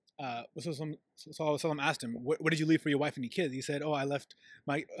Rasulullah asked him, what did you leave for your wife and your kids? He said, "Oh, I left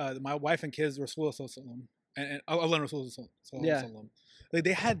my wife and kids, Rasulullah and Allah and Rasulullah." Yeah. Like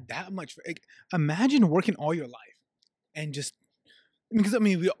they had that much. Like, imagine working all your life and just because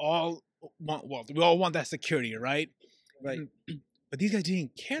we all want wealth. We all want that security, right? Right. But these guys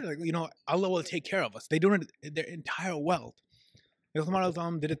didn't care. Like Allah will take care of us. They donated their entire wealth.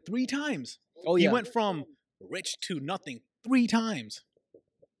 Uthman did it 3 times. Oh He yeah. went from rich to nothing 3 times.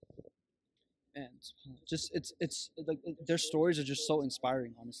 Man, just it's like their stories are just so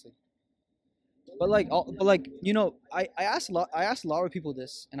inspiring, honestly. But I asked a lot of people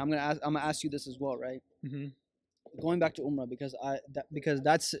this, and I'm gonna ask you this as well, right? Mm-hmm. Going back to Umrah because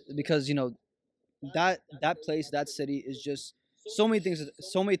that place, that city is just so many things that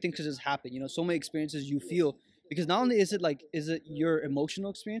just happen. So many experiences you feel, because not only is it your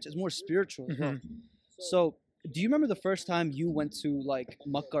emotional experience, it's more spiritual as well. So do you remember the first time you went to like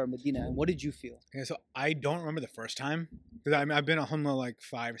Makkah or Medina, and what did you feel? Yeah, so I don't remember the first time because I've been alhamdulillah like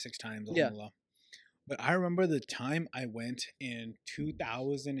 5 or 6 times. Yeah. Alhamdulillah. But I remember the time I went in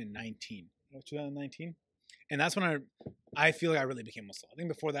 2019. 2019, and that's when I feel like I really became Muslim. I think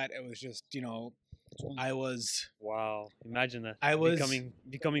before that it was just I was Wow, imagine that. I was-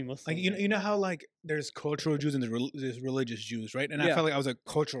 becoming Muslim. like you know how like there's cultural Jews and there's religious Jews, right? And I Yeah. felt like I was a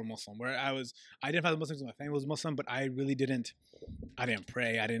cultural Muslim where I identified with Muslims, my family was Muslim, but I really didn't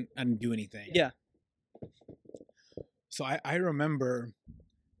pray, I didn't do anything. Yeah. So I remember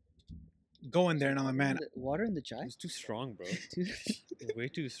going there and I'm like, man, Water in the chai. It's too strong, bro. Way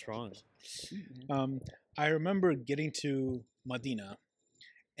too strong. I remember getting to Medina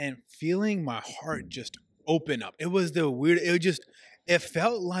and feeling my heart just open up. It was it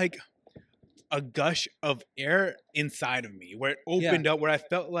felt like a gush of air inside of me where it opened up, where I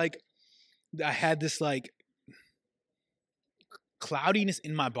felt like I had this like cloudiness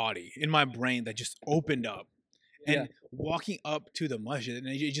in my body, in my brain that just opened up. And Yeah. walking up to the masjid, and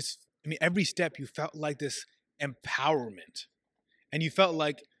it just, every step you felt like this empowerment. And you felt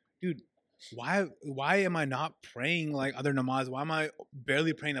like, dude, why am I not praying like other namaz? Why am I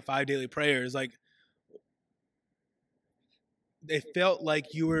barely praying the 5 daily prayers? Like, it felt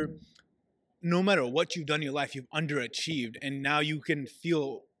like you were, no matter what you've done in your life, you've underachieved, and now you can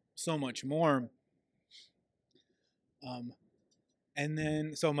feel so much more. And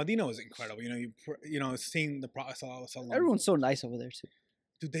then so Medina was incredible. Seeing the Prophet Sallallahu Alaihi Wasallam. Everyone's so nice over there too.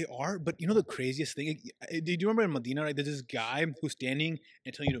 Dude, they are. But the craziest thing? Did you remember in Medina, right? There's this guy who's standing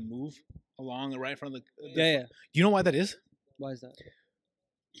and telling you to move along right in front of the. Yeah. Do you know why that is? Why is that?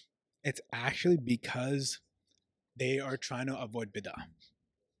 It's actually because they are trying to avoid bid'ah.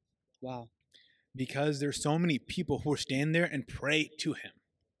 Wow. Because there's so many people who are standing there and pray to him.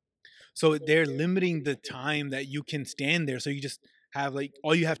 So they're limiting the time that you can stand there. So you just have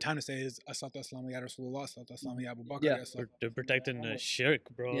all you have time to say is As-salatu wassalamu ya Rasulullah, As-salatu wassalamu ya Abu Bakr. Yeah. They're protecting the shirk,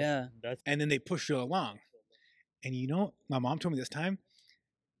 bro. Yeah. That's And then they push you along. And my mom told me this time,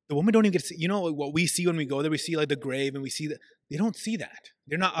 the women don't even get to see, what we see when we go there, we see like the grave and we see that they don't see that.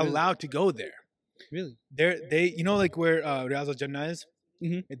 They're not Really? allowed to go there. Really? They like where Riyaz al-Jannah is,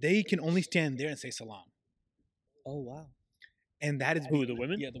 Mhm. they can only stand there and say salam. Oh wow. And that is who, the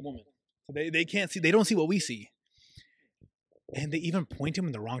women? Yeah, the woman. So they can't see, they don't see what we see. And they even point him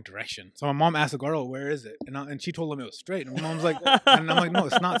in the wrong direction. So my mom asked the girl, "Where is it?" And she told him it was straight. And my mom's like, and I'm like, "No,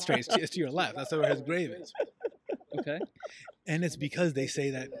 it's not straight. It's to your left. That's where his grave is." Okay. And it's because they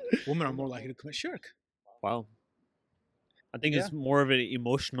say that women are more likely to commit shirk. Wow. I think Yeah. it's more of an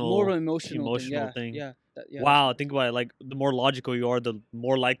emotional. More of an emotional emotional thing. thing. Yeah. Yeah. Wow, think about it. Like, the more logical you are, the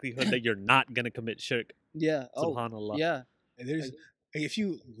more likelihood that you're not gonna commit shirk. Yeah. Oh. Subhanallah. Yeah. And there's if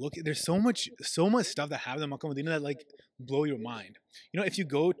you look, there's so much stuff that happens in Makkah Medina that like blow your mind. You know, if you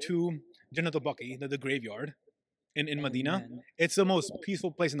go to Jannat al-Baqi, the graveyard in Oh, Medina, man. it's the most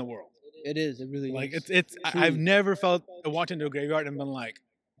peaceful place in the world. It is. It really Like is. I've Truly. never walked into a graveyard and been like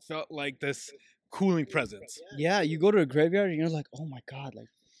felt like this cooling presence. Yeah, you go to a graveyard and you're like, oh my god,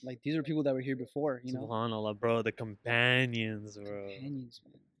 like these are people that were here before, you know. Subhanallah, bro. The companions, bro. Companions,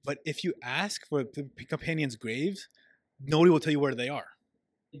 man. But if you ask for the companions' graves, nobody will tell you where they are.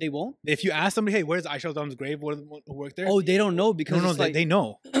 They won't. If you ask somebody, hey, where's Aisha Adam's grave? Who worked there? Oh, they don't know because no, it's they, like, they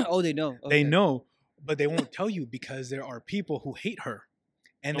know. oh, they know. They Okay. know, but they won't tell you because there are people who hate her,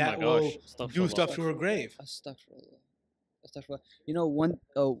 and Oh my that gosh. will do Astaghfirullah. stuff to her grave. Astaghfirullah. Astaghfirullah. You know,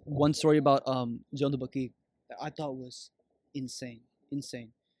 one story about John Baqi that I thought was insane.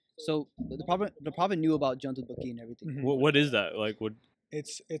 So the prophet knew about John Baqi and everything. Mhm. What is that? Like, what?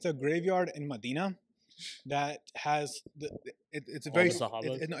 It's a graveyard in Medina that has it's a All very the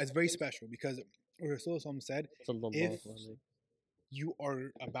Sahabas? no, it's very special because Rasulullah said Sallallahu If- alaihi you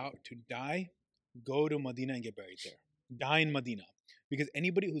are about to die, go to Medina and get buried there. Die in Medina, because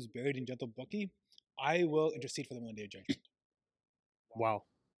anybody who's buried in Jannat al-Baqi, I will intercede for them on the day of judgment. Wow.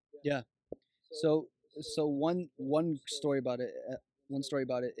 So one story about it. One story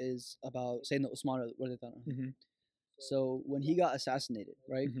about it is about Sayyidina Usman radiallahu anhu. Mhm. So when he got assassinated,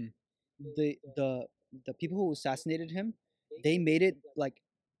 right? Mhm. The people who assassinated him, they made it like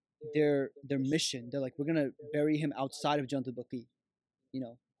their mission. They're like, we're gonna bury him outside of Jannat al-Baqi, you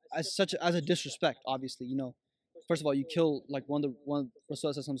know, as a disrespect. Obviously, you know, first of all, you kill like one of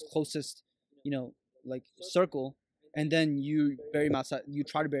Rasulullah's closest, you know, like circle, and then you bury him outside. You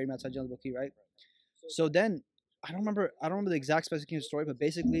try to bury him outside Jannat al-Baqi, right? So then I don't remember the exact specific story, but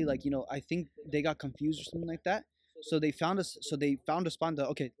basically, like, you know, I think they got confused or something like that. So they found us. So they found a spot that,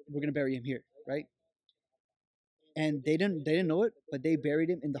 okay, we're gonna bury him here, right? And they didn't know it, but they buried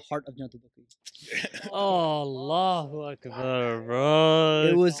him in the heart of Jannat al-Baqi. Oh, Allahu Akbar, bro.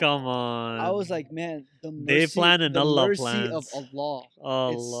 It was- Come on. I was like, man, the mercy, They plan and the Allah mercy plans. of Allah,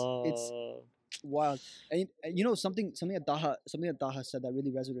 Allah. wild. And you know something that Daha said that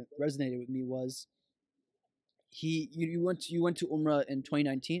really resonated with me was you went to Umrah in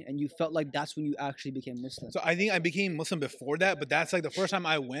 2019 and you felt like that's when you actually became Muslim. So I think I became Muslim before that, but that's like the first time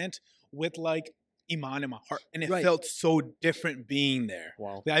I went with like Iman in my heart, and it Right. felt so different being there.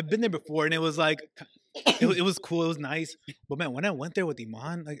 Wow. Like, I've been there before, and it was like, it was cool, it was nice. But man, when I went there with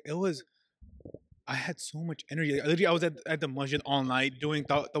Iman, like I had so much energy. Like, literally, I was at the masjid all night doing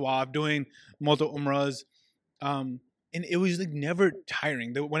tawaf, doing multiple umrahs, and it was like never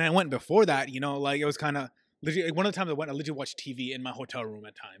tiring. When I went before that, you know, like it was kind of literally like, one of the times I went, I literally watched TV in my hotel room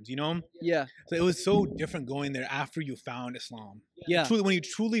at times, you know. Yeah, So it was so different going there after you found Islam. yeah. Truly, when you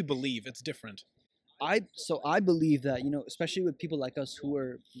truly believe, it's different. I believe that, you know, especially with people like us who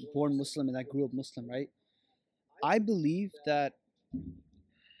were born Muslim and that grew up Muslim, right? I believe that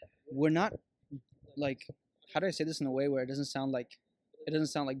we're not like, how do I say this in a way where it doesn't sound like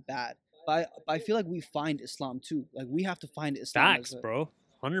bad, but I feel like we find Islam too. Like we have to find Islam. Facts, bro.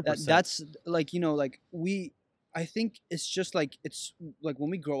 100%. That's like, you know, like I think it's just like, it's like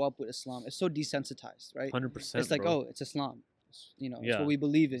when we grow up with Islam, it's so desensitized, right? 100%. It's like, bro. oh, it's Islam, you know, it's Yeah. what we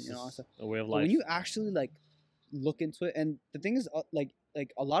believe in, It's you know. just So, a way of but life. when you actually like look into it, and the thing is, like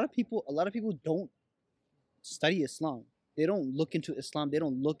a lot of people don't study Islam. They don't look into Islam. They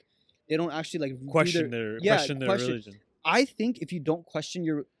don't actually like do question their, their question. religion. I think if you don't question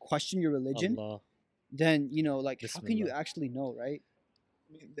your religion, Allah. then, you know, like, how can you Bismillah. actually know, right?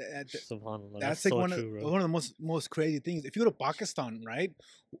 Subhanallah. That's That's like so one true, of bro. one of the most crazy things. If you go to Pakistan, right,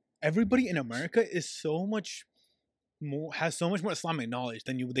 everybody in America is so much more Islamic knowledge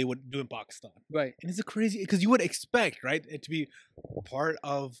than they would do in Pakistan. Right. And it's a crazy because you would expect, right, it to be part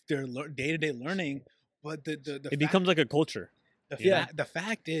of their day-to-day learning, but It becomes like a culture. the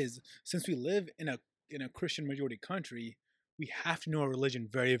fact is, since we live in a Christian majority country, we have to know our religion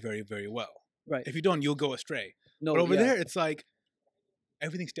very, very, very well. Right. If you don't, you'll go astray. No. But over yeah. there, it's like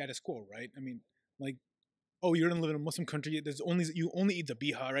everything's status quo, right? I mean, like, oh, you're gonna live in a Muslim country. You only eat the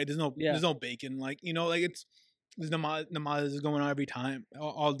biha, right? Yeah. There's no bacon, like, you know, like there's namaz is going on every time,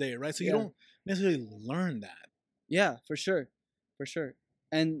 all day, right? So you Yeah. don't necessarily learn that. Yeah, for sure.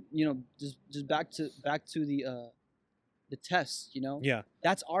 And, you know, just back to the test, you know, Yeah.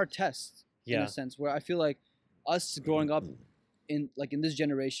 that's our test in Yeah. a sense, where I feel like us growing up in this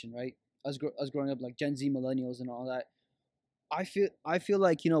generation, right? Us growing up like Gen Z millennials and all that. I feel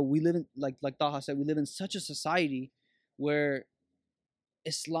like, you know, we live in like Taha said, we live in such a society where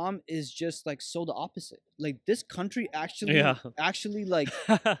Islam is just like so the opposite. Like this country actually, Yeah. actually like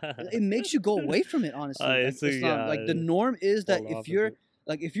it makes you go away from it. Honestly, like, it's a- Islam. yeah, Like the norm is that Total if you're opposite.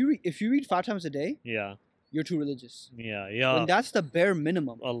 like if you read 5 times a day, yeah, you're too religious. yeah, And yeah. that's the bare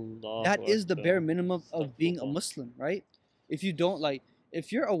minimum. Allah That is the bare Akbar. minimum of being a Astaghfirullah. Muslim, right? If you don't like,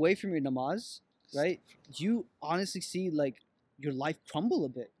 if you're away from your namaz, right, you honestly see like your life crumble a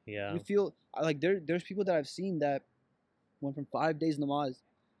bit. Yeah, You feel like there's people that I've seen that went from 5 days namaz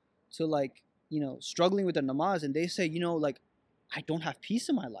to like struggling with their namaz, and they say like I don't have peace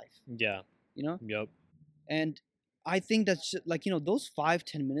in my life, yeah, yep. and I think that's like those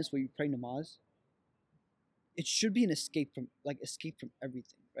 5-10 minutes where you pray namaz, it should be an escape from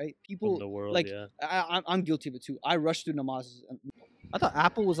everything, right? From People the world, like yeah. I'm guilty of it too. I rush through namazes. I thought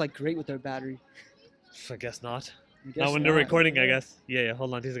Apple was like great with their battery. I guess not. I guess Not when they're not. recording, I guess. Yeah.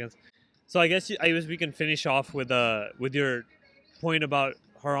 Hold on 2 seconds. So I guess we can finish off with your point about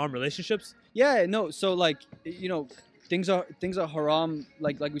haram relationships. Yeah, no. So like things are haram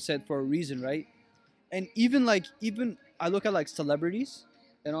like we said for a reason, right? And even I look at like celebrities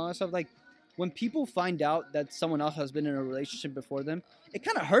and all that stuff. Like when people find out that someone else has been in a relationship before them, it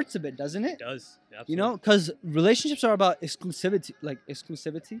kind of hurts a bit, doesn't it? It does. Absolutely. Because relationships are about exclusivity.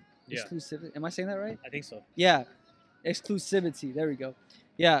 Yeah. Exclusivity. Am I saying that right? I think so. Yeah, exclusivity. There we go.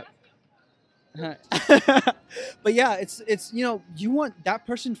 Yeah. But yeah, it's you want that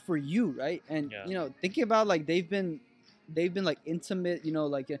person for you, right? And Yeah. thinking about like they've been like intimate,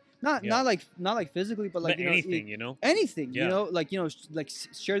 like not Yeah. not like physically, but like But anything, you know. anything, Yeah.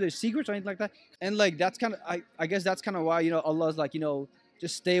 share their secrets or anything like that. And like that's kind of I guess that's kind of why Allah's like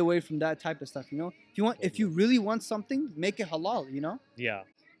just stay away from that type of stuff. If you really want something, make it halal. Yeah.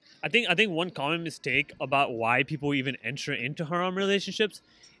 I think one common mistake about why people even enter into haram relationships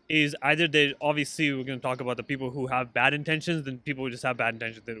is either they obviously we're going to talk about the people who have bad intentions, then people who just have bad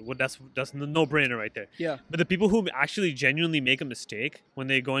intentions. That's no brainer right there. Yeah. But the people who actually genuinely make a mistake when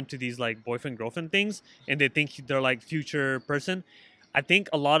they go into these like boyfriend girlfriend things and they think they're like future person, I think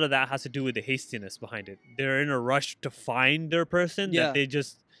a lot of that has to do with the hastiness behind it. They're in a rush to find their person Yeah. that they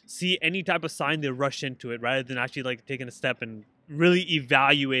just see any type of sign, they rush into it rather than actually like taking a step and really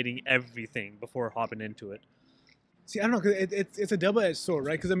evaluating everything before hopping into it. See, I don't know, because it's a double-edged sword,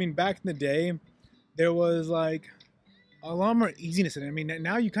 right? Because, I mean, back in the day, there was, like, a lot more easiness in it. I mean,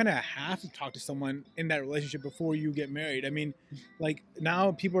 now you kind of have to talk to someone in that relationship before you get married. I mean, like,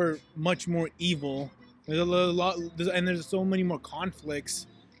 now people are much more evil. There's a lot, and there's so many more conflicts,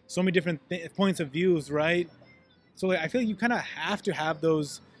 so many different points of views, right? So, like, I feel like you kind of have to have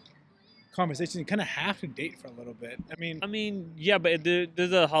those conversations. You kind of have to date for a little bit. I mean, Yeah, but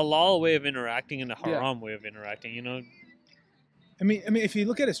there's a halal way of interacting and a Yeah. haram way of interacting, you know? I mean, if you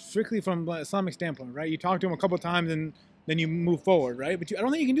look at it strictly from an Islamic standpoint, right? You talk to them a couple of times and then you move forward, right? But I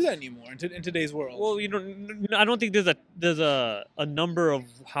don't think you can do that anymore in today's world. Well, I don't think there's a number of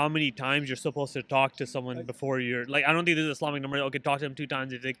how many times you're supposed to talk to someone before you're like. I don't think there's an Islamic number. Okay, talk to them 2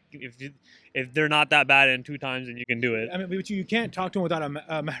 times. If they're not that bad in 2 times, then you can do it. I mean, but you can't talk to them without a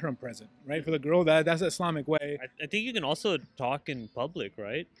mahram present, right? For the girl, that's the Islamic way. I think you can also talk in public,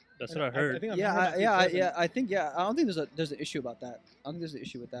 right? That's what I heard. think a mahram Yeah, has to be yeah, present. I think I don't think there's an issue about that. I don't think there's an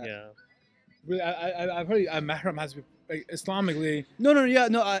issue with that. Yeah. Really, I've heard a mahram has to be like, Islamically. No, yeah,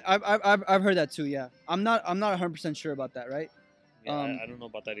 no, I've heard that too. Yeah, I'm not 100% sure about that, right? Yeah, I don't know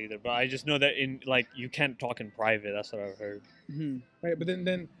about that either, but I just know that in like you can't talk in private. That's what I've heard. Hmm. Right, but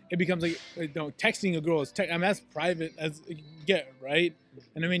then it becomes like texting a girl is I mean, that's private as you get, right?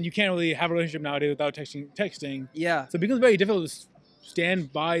 And I mean, you can't really have a relationship nowadays without texting. Yeah, So it becomes very difficult to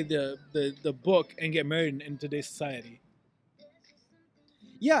stand by the book and get married in today's society.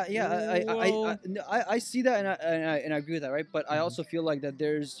 yeah. Well- I see that and I agree with that, right? But I Mhm. also feel like that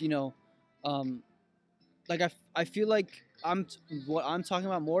there's like I feel like what I'm talking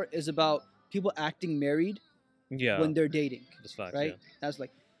about more is about people acting married Yeah. when they're dating. That's facts, right? yeah. That's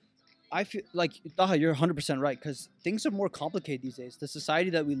like, I feel like Taha, you're 100% right because things are more complicated these days. The society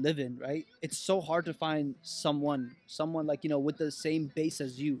that we live in, right? It's so hard to find someone like with the same base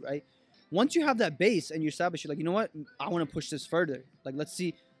as you, right? Once you have that base and you establish, you're like, you know what? I want to push this further. Like, let's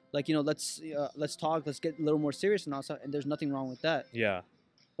see, like let's talk, let's get a little more serious and all that. And there's nothing wrong with that. Yeah.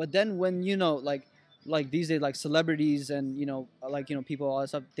 But then when like these days, like celebrities and people, all that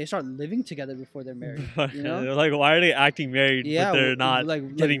stuff, they start living together before they're married. You know? They're like, why are they acting married, Yeah, but they're not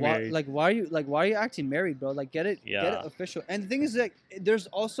getting why, married? Like, why are you acting married, bro? Like, get it Yeah. official. And the thing is, like, there's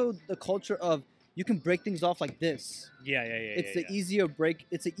also the culture of you can break things off like this. Yeah. It's the yeah. easier break.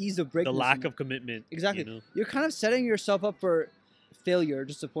 It's the ease of breaking. The lack of commitment. Exactly. You know? You're kind of setting yourself up for failure or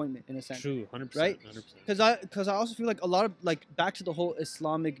disappointment in a sense. True, 100%. Right? 100%. Because I also feel like a lot of like back to the whole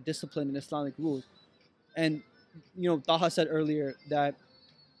Islamic discipline and Islamic rules, and Taha said earlier that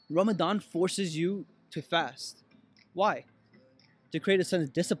Ramadan forces you to fast. Why? To create a sense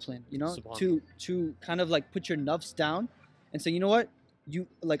of discipline, to kind of like put your nafs down and say, you know what,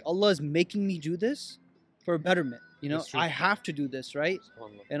 Allah is making me do this for a betterment. That's true. I have to do this, right?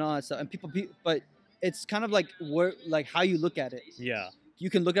 SubhanAllah. And all that stuff. And but it's kind of like how you look at it. Yeah. You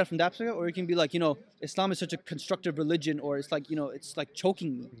can look at it from that perspective, or you can be like, Islam is such a constructive religion, or it's like, it's like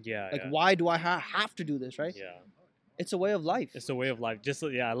choking me. Yeah. Like, yeah. why do I have to do this, right? Yeah. It's a way of life. It's a way of life.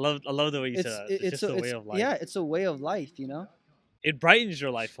 I love the way you said that. It's just a way of life. Yeah, it's a way of life, It brightens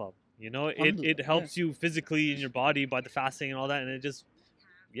your life up. It Alhamdulillah, helps you physically in your body by the fasting and all that, and it just,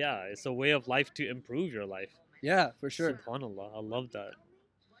 it's a way of life to improve your life. Yeah, for sure. SubhanAllah, I love that.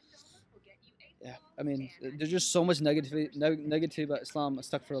 Yeah, I mean, there's just so much negativity about Islam.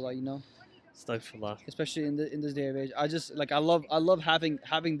 Astaghfirullah, Astaghfirullah. especially in this day of age. I love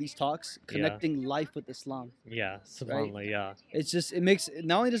having these talks, connecting life with Islam. Yeah, SubhanAllah, yeah. It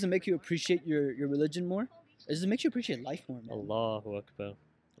not only does it make you appreciate your religion more, it just makes you appreciate life more, man. Allahu Akbar.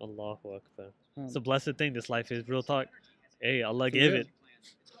 Allahu Akbar. Um, It's a blessed thing, this life is. Real talk. Hey, Allah For gave real. it.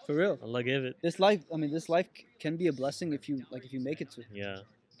 For real. Allah gave it. This life can be a blessing if you make it to. It Yeah.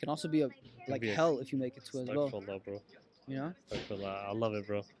 can also be be a- hell if you make it to as well. Astaghfirullah, bro. Astaghfirullah. I love it,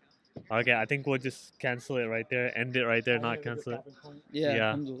 bro. Okay, I think we'll just cancel it right there. End it right there, not cancel it. Yeah. Yeah.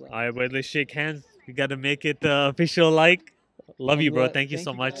 Alhamdulillah. All right, but let's shake hands. We got to make it official like. Love you, bro. Alhamdulillah. Thank you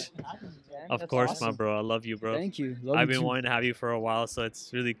so much. Of That's course, my awesome. bro. I love you, bro. Thank you. Love I've you been too. wanting to have you for a while, so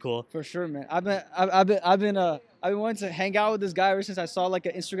it's really cool. For sure, man. I've been wanting to hang out with this guy ever since I saw like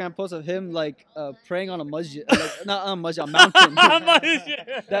an Instagram post of him praying on a masjid, not on a masjid, a mountain.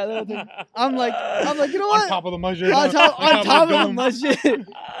 That little thing. I'm like, you know On what? top of the masjid. On top of the dome, masjid.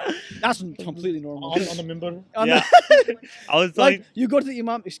 That's completely normal. on the mimbar. On Yeah. the- I was telling, like you go to the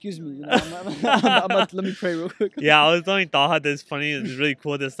imam. Excuse me. Let me pray real quick. yeah, I was telling Taha that it's funny. It's really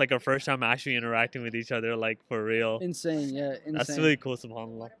cool. This is like our first time actually interacting with each other, like for real. Insane. Yeah. Insane. That's really cool,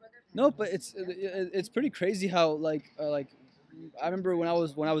 subhanAllah. No, but it's pretty crazy how like I remember when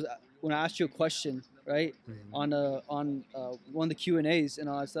I asked you a question, right, on one of the Q&As and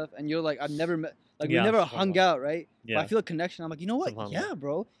all that stuff, and you're like, I've never met, like we Yeah, never subhanAllah. hung out, right? Yeah. But I feel a connection. I'm like, you know what? Subhanallah. Yeah,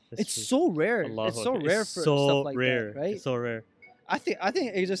 bro. That's It's true. so rare. Allahu It's so Akbar. rare It's for so stuff like rare. that, right? It's so rare. I think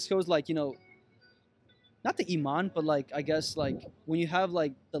it just shows like, not the iman, but like I guess like when you have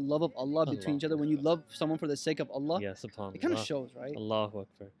like the love of Allah between Allah. each other, when you love someone for the sake of Allah, Yeah, subhanAllah. it kind of shows, right? Allahu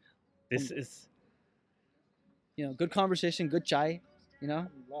Akbar. This is Good conversation, good chai,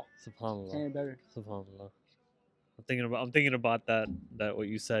 subhanAllah. and better. Subhanallah. I'm thinking about that what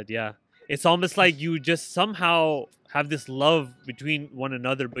you said. Yeah. It's almost like you just somehow have this love between one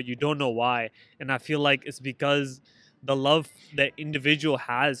another, but you don't know why. And I feel like it's because the love that each individual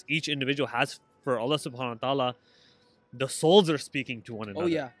has for Allah subhanahu wa ta'ala, the souls are speaking to one another. Oh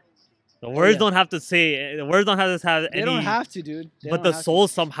yeah. The words yeah. don't have to say, the words don't have to have They any, don't have to, dude. They but don't the have to.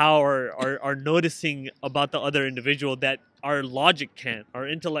 souls somehow are noticing about the other individual that our logic can't, our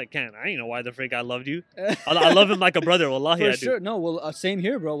intellect can't. I don't know why the freak I loved you. I love him like a brother. Wallahi, For I sure. do. No, well, same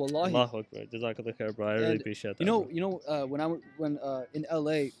here, bro. Wallahi. Allahu Akbar. Jazakallah khair, bro. I really And appreciate that. You bro. know, when in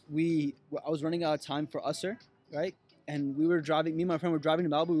LA, I was running out of time for Usher, right? And we were driving. Me and my friend were driving to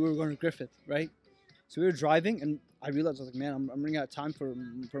Malibu. We were going to Griffith, right? So we were driving, and I realized I was like, man, I'm running out of time for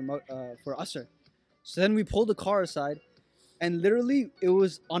Usher. So then we pulled the car aside, and literally it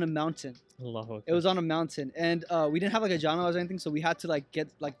was on a mountain. Allahu Akbar. It was on a mountain, and we didn't have like a jana or anything, so we had to like get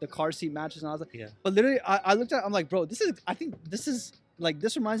like the car seat mattress, and I was like, Yeah. But literally, I looked at it, I'm like, bro, I think this is like,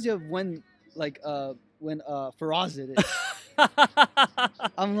 this reminds me of when Faraz did it.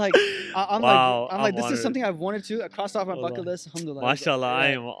 I'm like, Wow, I'm like, I'm this is honored. something I've wanted to. I crossed off my Wallah. bucket list. Alhamdulillah. Mashallah, I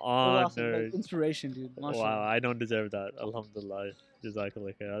am It was awesome, like, honored. inspiration, dude. Mashallah. Wow, I don't deserve that. Alhamdulillah.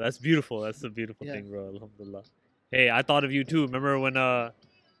 Jazakallah khair. That's beautiful. That's a beautiful Yeah. thing, bro. Alhamdulillah. Hey, I thought of you too. Remember when that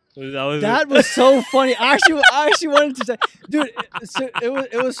was That was so funny. I actually wanted to say, dude.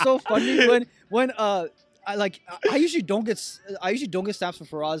 It was so funny when I usually don't get snaps for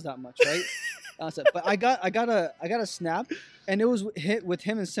Faraz that much, right? But I got a snap, and it was hit with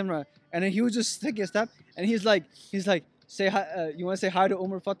him and Simra, and then he was just taking a snap, and he's like, say hi. You want to say hi to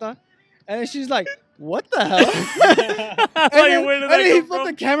Umar Fatah? And then she's like, what the hell? Like, and where did then that he come put from?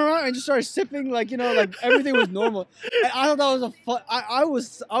 the camera on and just started sipping, like everything was normal. And I thought that was a fun. I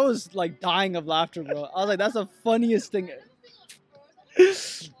was like dying of laughter, bro. I was like, that's the funniest thing.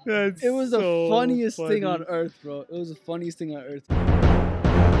 That's It was the so funniest thing on funny. earth, bro. It was the funniest thing on earth.